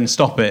 series and then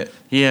stop it.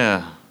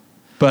 Yeah.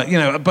 But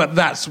but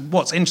that's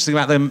what's interesting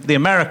about the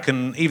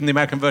American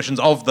versions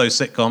of those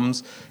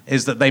sitcoms,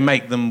 is that they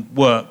make them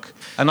work.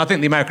 And I think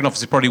The American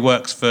Office probably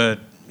works for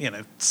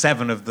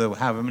 7 of the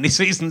however many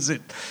seasons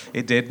it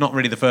did. Not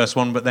really the first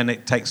one, but then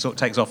it takes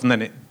off, and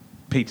then it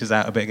peters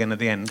out a bit again at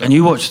the end. And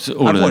you watched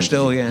all of them? I've watched it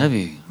all, yeah. Have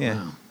you?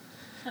 Yeah.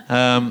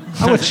 Wow.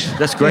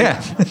 That's great.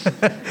 Yeah.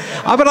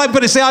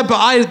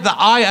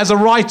 I as a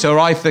writer,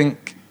 I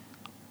think,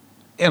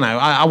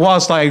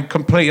 whilst I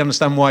completely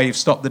understand why you've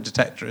stopped the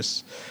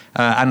Detectress,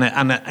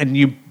 and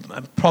you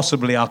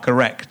possibly are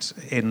correct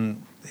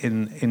in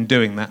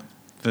doing that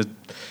for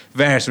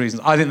various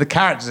reasons, I think the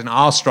characters in it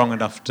are strong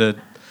enough to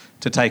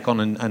take on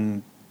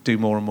and do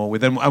more and more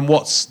with them. And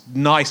what's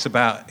nice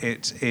about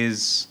it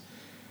is,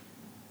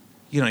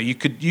 you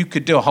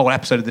could do a whole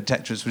episode of The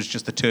Detectress was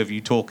just the 2 of you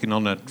talking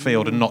on a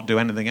field and not do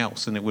anything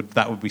else, and that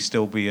would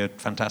still be a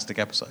fantastic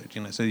episode.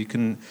 So you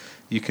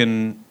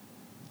can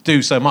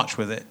do so much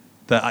with it.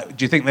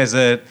 Do you think there's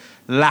a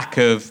lack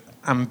of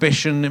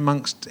ambition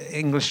amongst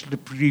English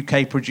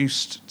UK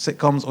produced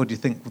sitcoms, or do you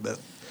think that?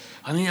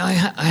 I mean, I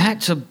had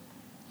to.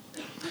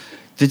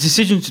 The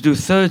decision to do a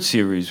 3rd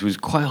series was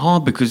quite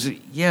hard, because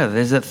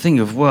there's that thing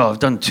of, I've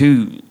done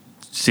 2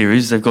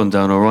 series, they've gone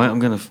down all right, I'm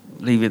going to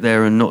leave it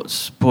there and not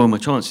spoil my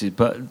chances.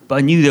 But I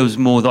knew there was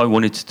more that I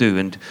wanted to do,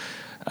 and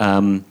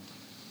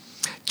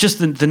just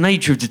the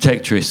nature of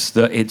Detectress,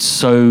 that it's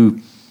so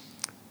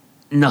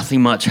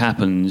nothing much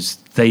happens.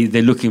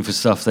 They're looking for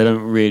stuff. They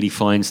don't really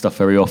find stuff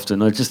very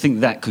often. I just think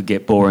that could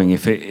get boring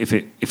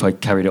if I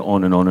carried it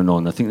on and on and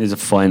on. I think there's a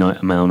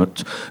finite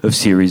amount of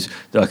series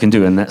that I can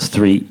do, and that's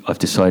 3. I've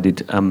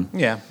decided.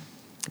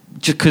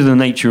 Just because of the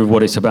nature of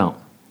what it's about.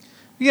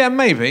 Yeah,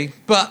 maybe,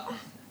 but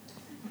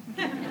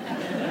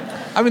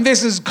I mean,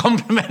 this is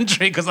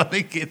complimentary because I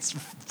think it's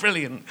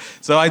brilliant.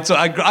 So I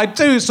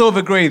do sort of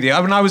agree with you.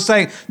 I mean, I was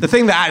saying the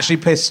thing that actually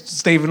pissed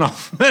Stephen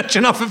off,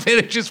 Merchant off of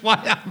Village, is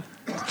why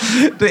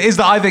is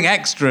that I think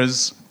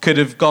extras could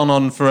have gone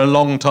on for a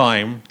long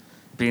time.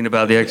 Being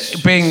about the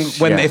extras.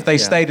 If they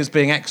stayed as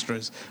being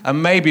extras.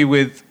 And maybe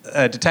with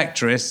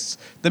detectorists,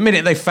 the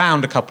minute they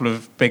found a couple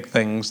of big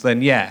things,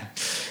 then yeah.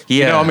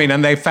 You know what I mean?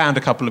 And they found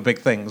a couple of big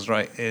things,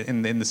 right,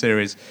 in the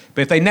series.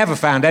 But if they never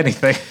found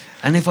anything...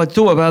 And if I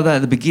thought about that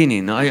at the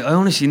beginning, I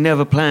honestly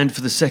never planned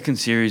for the second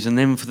series and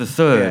then for the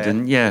third.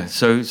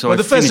 Well,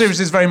 the first series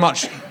is very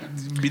much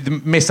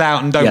miss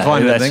out and don't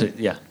find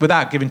anything.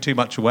 Without giving too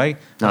much away.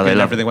 No, they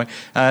love everything away.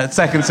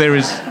 Second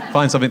series,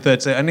 find something.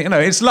 Third series. And, you know,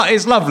 it's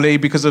lovely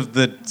because of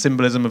the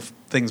symbolism of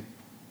things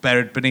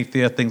buried beneath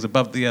the earth, things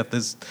above the earth.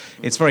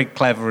 It's very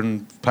clever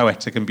and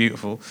poetic and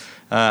beautiful.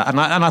 And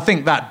I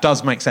think that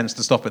does make sense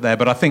to stop it there.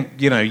 But I think,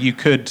 you know, you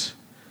could...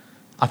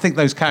 I think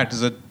those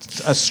characters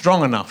are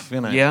strong enough,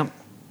 you know. Yeah.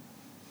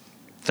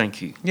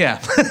 Thank you.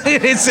 Yeah.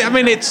 It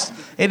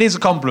is a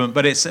compliment,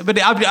 but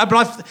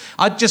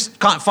I just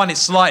can't find it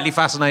slightly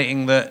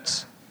fascinating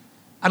that...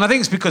 And I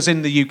think it's because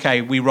in the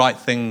UK, we write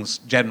things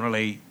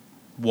generally,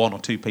 1 or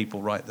 2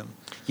 people write them.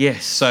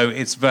 Yes. So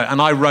it's very...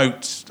 And I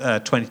wrote a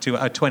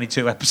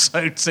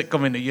 22-episode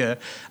sitcom in a year,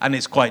 and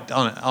it's quite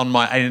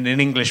in an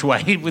English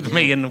way with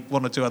me and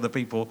 1 or 2 other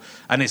people,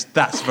 and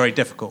that's very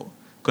difficult.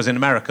 Because in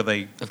America,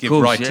 they give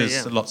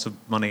writers lots of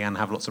money and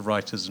have lots of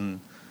writers, and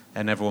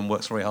everyone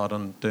works very hard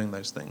on doing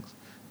those things.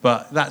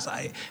 But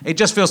it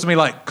just feels to me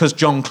like, because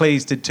John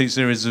Cleese did 2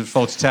 series of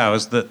Fawlty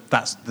Towers,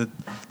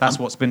 that's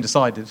what's been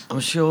decided. I'm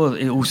sure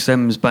it all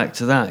stems back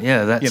to that.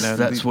 Yeah,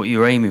 that's what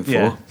you're aiming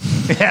for.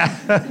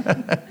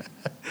 Yeah.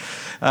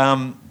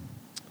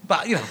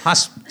 But, you know,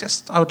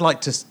 I would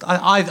like to...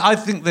 I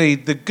think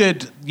the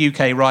good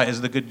UK writers,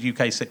 the good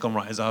UK sitcom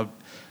writers are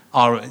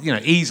you know,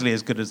 easily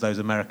as good as those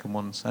American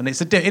ones, and it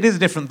is a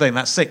different thing.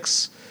 That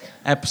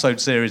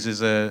 6-episode series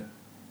is a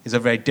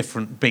very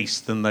different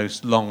beast than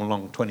those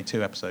long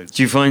 22 episodes.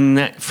 Do you find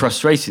that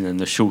frustrating then,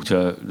 the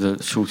shorter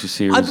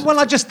series? I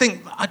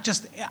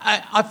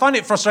find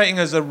it frustrating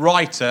as a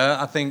writer,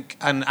 I think,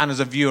 and as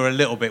a viewer a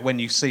little bit when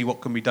you see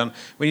what can be done.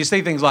 When you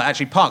see things like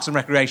actually Parks and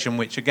Recreation,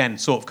 which again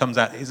sort of comes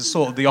out, is a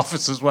sort of The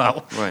Office as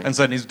well, right. And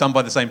certainly is done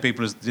by the same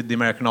people as did The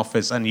American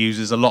Office and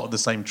uses a lot of the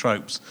same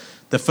tropes.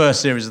 The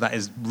first series of that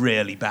is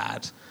really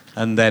bad,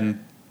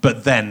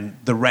 but then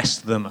the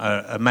rest of them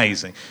are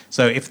amazing.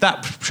 So if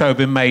that show had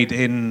been made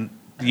in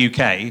the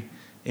UK,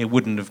 it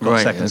wouldn't have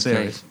got second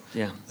series.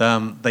 Yeah.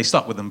 They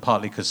stuck with them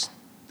partly because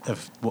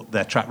of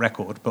their track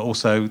record, but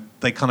also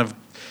they kind of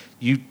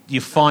you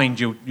find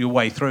your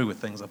way through with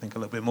things, I think, a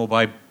little bit more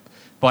by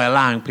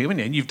allowing people.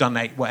 And you've done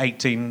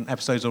 18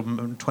 episodes or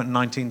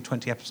 19,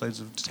 20 episodes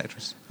of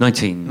Detectorists.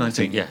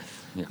 19.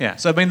 Yeah.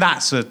 So I mean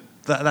that's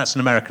an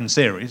American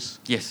series.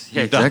 Yes,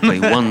 yeah, exactly.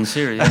 One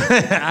series.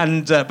 Yeah.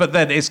 And but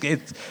then it's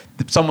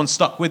someone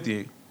stuck with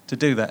you to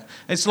do that.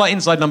 It's like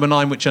Inside Number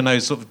 9, which I know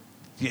sort of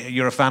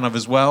you're a fan of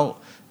as well.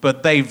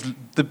 But the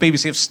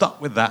BBC have stuck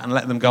with that and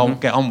let them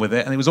get on with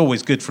it, and it was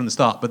always good from the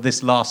start. But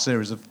this last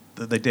series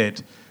that they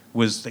did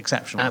was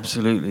exceptional.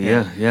 Absolutely,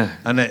 yeah.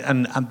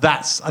 And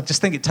that's, I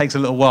just think it takes a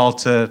little while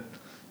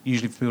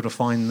usually for people to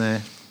find their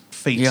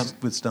feet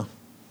with stuff.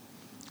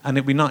 And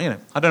it'd be not, you know,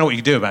 I don't know what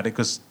you can do about it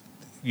because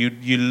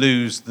you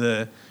lose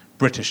the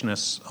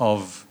Britishness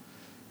of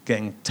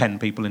getting 10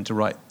 people in to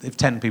write. If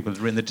 10 people had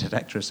written the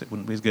Detectorists, it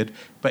wouldn't be as good.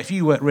 But if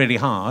you worked really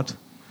hard,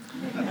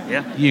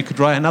 you could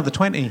write another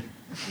 20.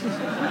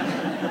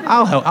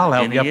 I'll help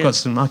you. I've got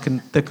some.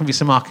 There can be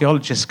some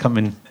archaeologists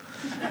coming.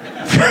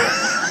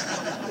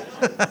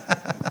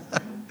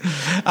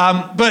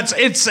 But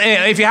it's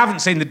if you haven't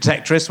seen the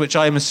Detectorists, which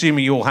I am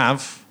assuming you all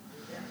have,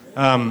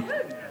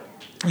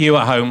 you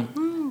at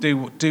home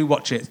do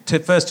watch it.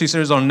 First 2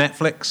 series on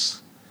Netflix.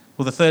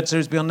 Will the 3rd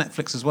series be on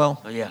Netflix as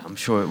well? Oh, yeah, I'm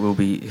sure it will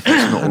be if it's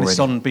not already. And it's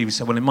on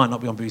BBC. Well, it might not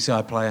be on BBC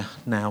iPlayer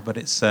now, but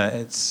it's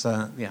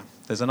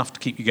there's enough to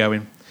keep you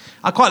going.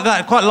 I quite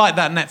like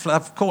that Netflix.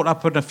 I've caught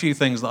up on a few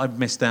things that I've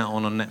missed out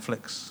on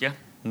Netflix. Yeah.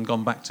 And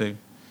gone back to.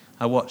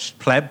 I watched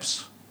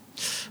Plebs.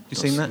 You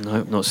seen that?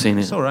 No, not seen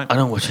it. It's all right. I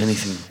don't watch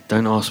anything.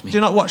 Don't ask me. Do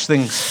you not watch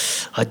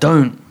things? I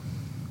don't.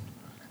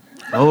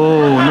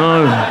 Oh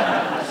no.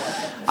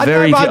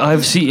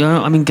 I've seen.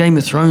 I'm in Game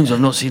of Thrones. I've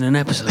not seen an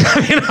episode.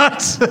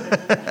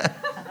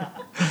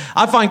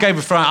 I find Game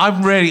of Thrones.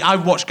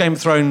 I've watched Game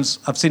of Thrones.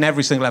 I've seen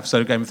every single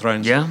episode of Game of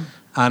Thrones. Yeah.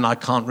 And I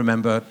can't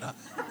remember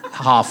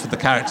half of the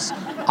characters.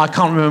 I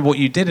can't remember what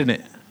you did in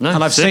it. No,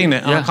 and I've seen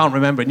it. And I can't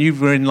remember. And you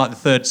were in like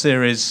the 3rd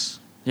series.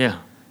 Yeah.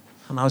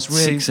 And I was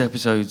really 6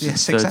 episodes. Yeah,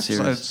 6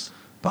 episodes.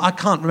 But I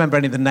can't remember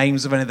any of the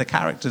names of any of the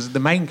characters, the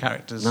main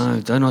characters. No,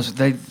 don't ask.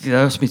 They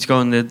asked me to go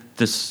on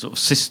the sort of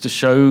sister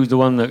show, the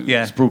one that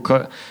was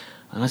broadcast,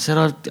 and I said,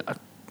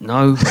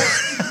 no,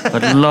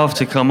 I'd love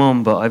to come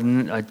on, but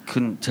I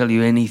couldn't tell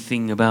you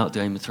anything about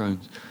Game of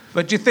Thrones.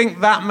 But do you think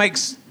that's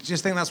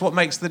what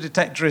makes The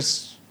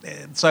Detectorist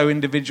so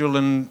individual,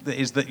 and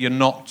is that you're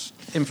not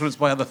influenced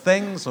by other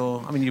things?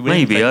 Or I mean, you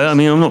maybe. I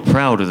mean, I'm not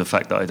proud of the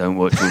fact that I don't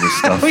watch all this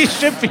stuff. Well, you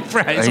should be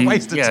proud. It's a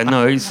waste of time.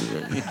 No,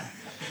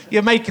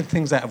 you're making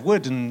things out of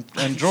wood and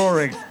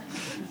drawing,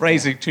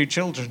 raising 2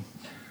 children.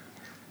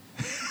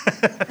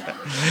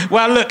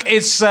 Well, look,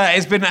 it's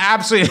been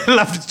absolutely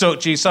lovely to talk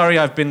to you. Sorry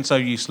I've been so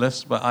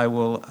useless, but I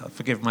will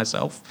forgive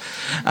myself.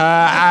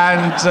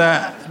 And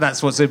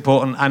that's what's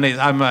important. And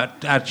I'm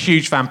a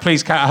huge fan.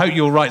 Please, I hope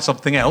you'll write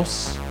something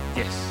else.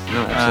 Yes.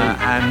 No,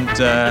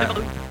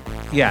 absolutely.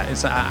 Yeah,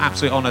 it's an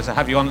absolute honour to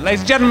have you on. Ladies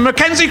and gentlemen,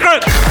 Mackenzie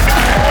Crook!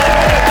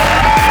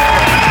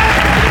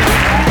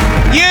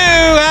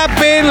 You have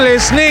been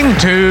listening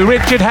to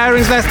Richard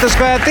Herring's Leicester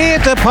Square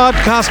Theatre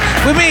podcast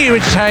with me,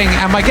 Richard Herring,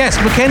 and my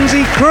guest,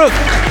 Mackenzie Crook.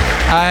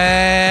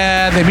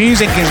 The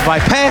music is by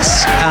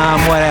Pess.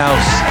 What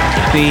else?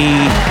 We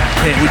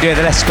do it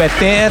at the Leicester Square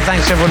Theatre.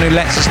 Thanks to everyone who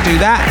lets us do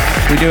that.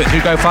 We do it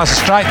through Go Faster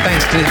Stripe.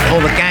 Thanks to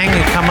all the gang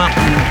who come up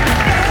and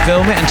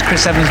film it, and to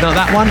Chris Evans, not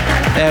that one.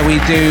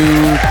 We do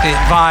it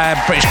via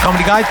British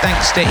Comedy Guide.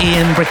 Thanks to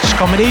Ian, British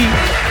Comedy,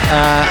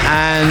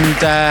 and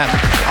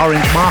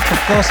Orange Mark, of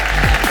course.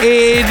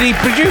 The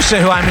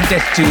producer who I'm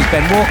indebted to is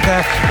Ben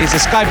Walker. Is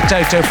the Sky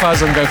Potato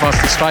Fuzz on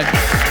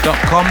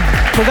GoFasterStripe.com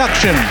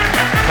production.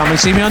 Come and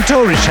see me on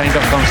tour,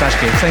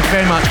 richchain.com/gigs. Thank you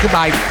very much.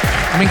 Goodbye.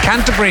 I'm in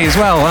Canterbury as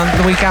well,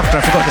 the week after.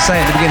 I forgot to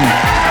say at the beginning.